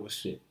unconventional with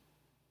shit.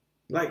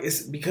 Like,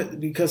 it's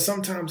because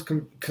sometimes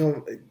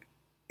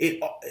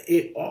it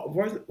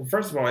all,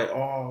 first of all, it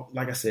all,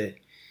 like I said,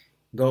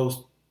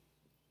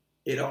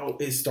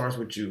 it starts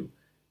with you.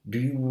 Do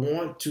you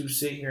want to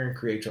sit here and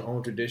create your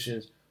own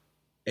traditions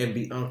and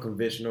be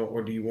unconventional,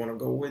 or do you want to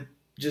go with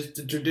just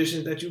the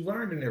traditions that you've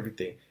learned and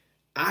everything?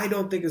 I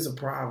don't think it's a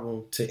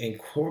problem to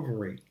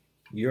incorporate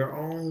your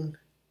own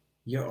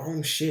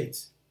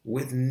shits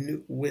with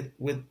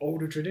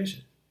older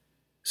traditions.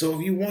 So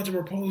if you want to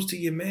propose to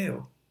your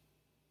man,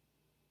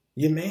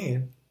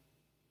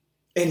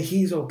 and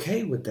he's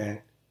okay with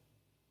that,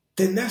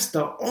 then that's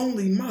the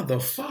only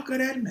motherfucker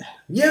that matters.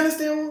 You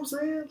understand what I'm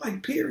saying?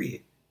 Like,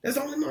 period. That's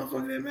the only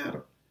motherfucker that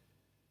matters.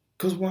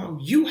 Because while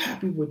you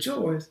happy with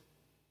yours,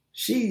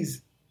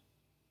 she's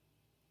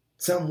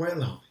somewhere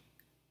lonely.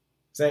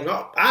 Saying,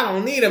 oh, I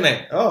don't need a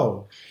man.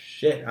 Oh,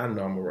 shit. I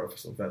know I'm going to ruffle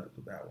some feathers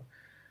with that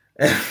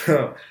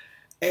one.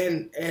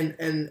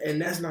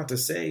 and that's not to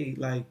say,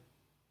 like,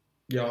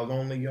 y'all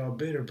lonely, y'all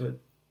bitter, but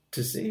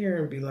to sit here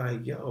and be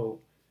like, yo,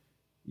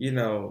 you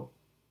know,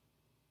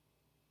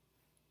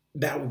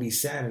 that would be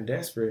sad and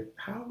desperate.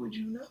 How would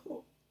you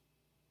know?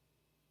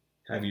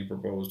 Have you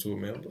proposed to a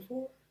male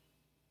before?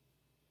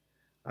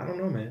 I don't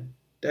know, man.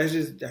 That's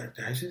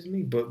just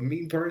me. But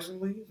me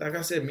personally, like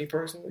I said,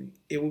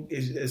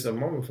 it's a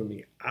moment for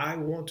me. I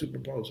want to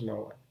propose to my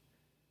wife.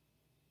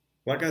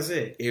 Like I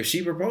said, if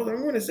she proposed,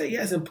 I'm going to say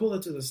yes and pull her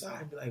to the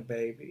side and be like,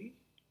 baby,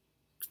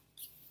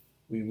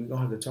 we going to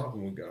have to talk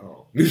when we go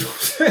home. You know what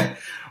I'm saying?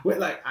 But,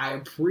 like, I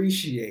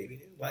appreciate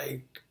it.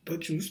 Like,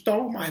 but you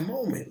stole my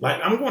moment. Like,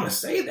 I'm going to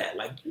say that.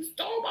 Like, you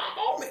stole my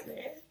moment,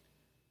 man.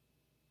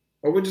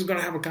 Or we're just going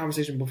to have a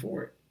conversation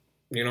before it.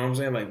 You know what I'm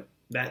saying? Like,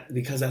 that,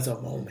 because that's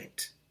a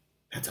moment.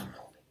 That's a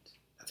moment.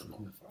 That's a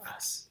moment for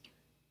us.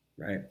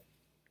 Right?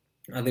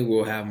 I think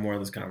we'll have more of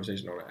this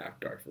conversation on the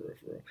After Dark, for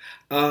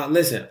real.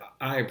 Listen,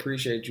 I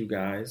appreciate you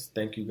guys.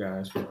 Thank you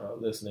guys for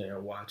listening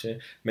and watching.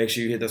 Make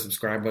sure you hit the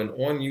subscribe button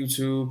on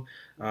YouTube.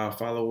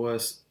 Follow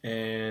us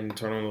and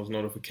turn on those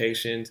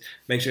notifications.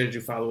 Make sure that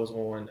you follow us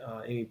on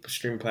any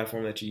streaming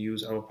platform that you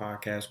use: Apple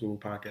Podcasts, Google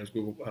Podcasts,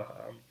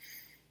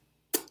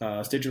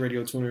 Stitcher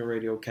Radio, TuneIn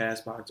Radio,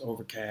 Castbox,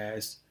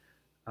 Overcast,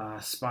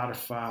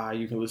 Spotify.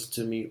 You can listen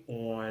to me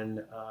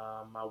on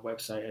my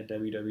website at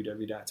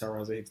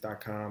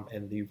www.tyronzahicks.com,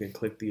 and you can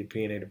click the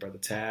Opinionated Brother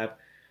tab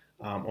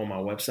on my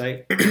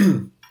website.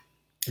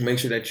 Make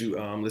sure that you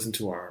listen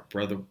to our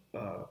brother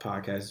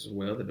podcast as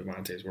well, the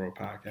Devontae's World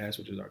podcast,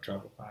 which is our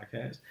travel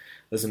podcast.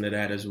 Listen to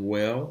that as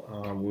well.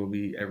 We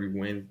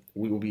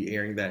will be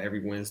airing that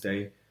every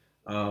Wednesday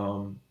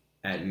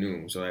at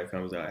noon. So that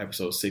comes out.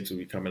 Episode 6 will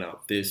be coming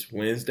out this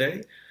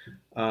Wednesday.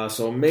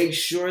 So make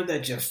sure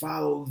that you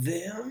follow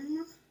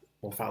them,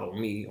 or follow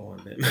me on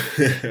them.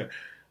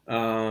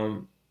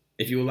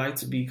 If you would like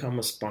to become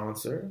a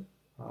sponsor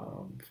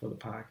for the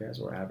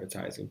podcast or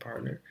advertising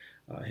partner,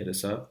 hit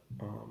us up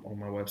on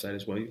my website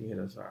as well. You can hit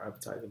us our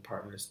advertising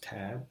partners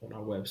tab on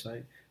our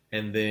website,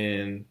 and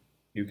then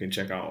you can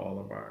check out all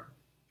of our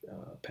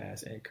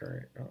past and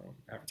current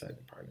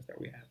advertising partners that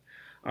we have.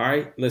 All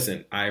right,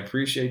 listen, I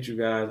appreciate you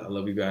guys. I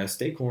love you guys.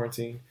 Stay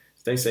quarantined.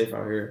 Stay safe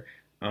out here.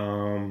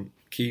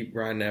 Keep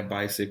riding that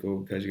bicycle,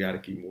 because you got to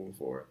keep moving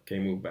forward.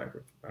 Can't move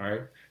backward. All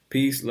right.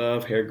 Peace,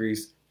 love, hair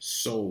grease,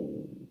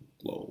 soul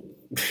glow.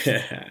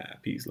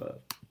 Peace, love.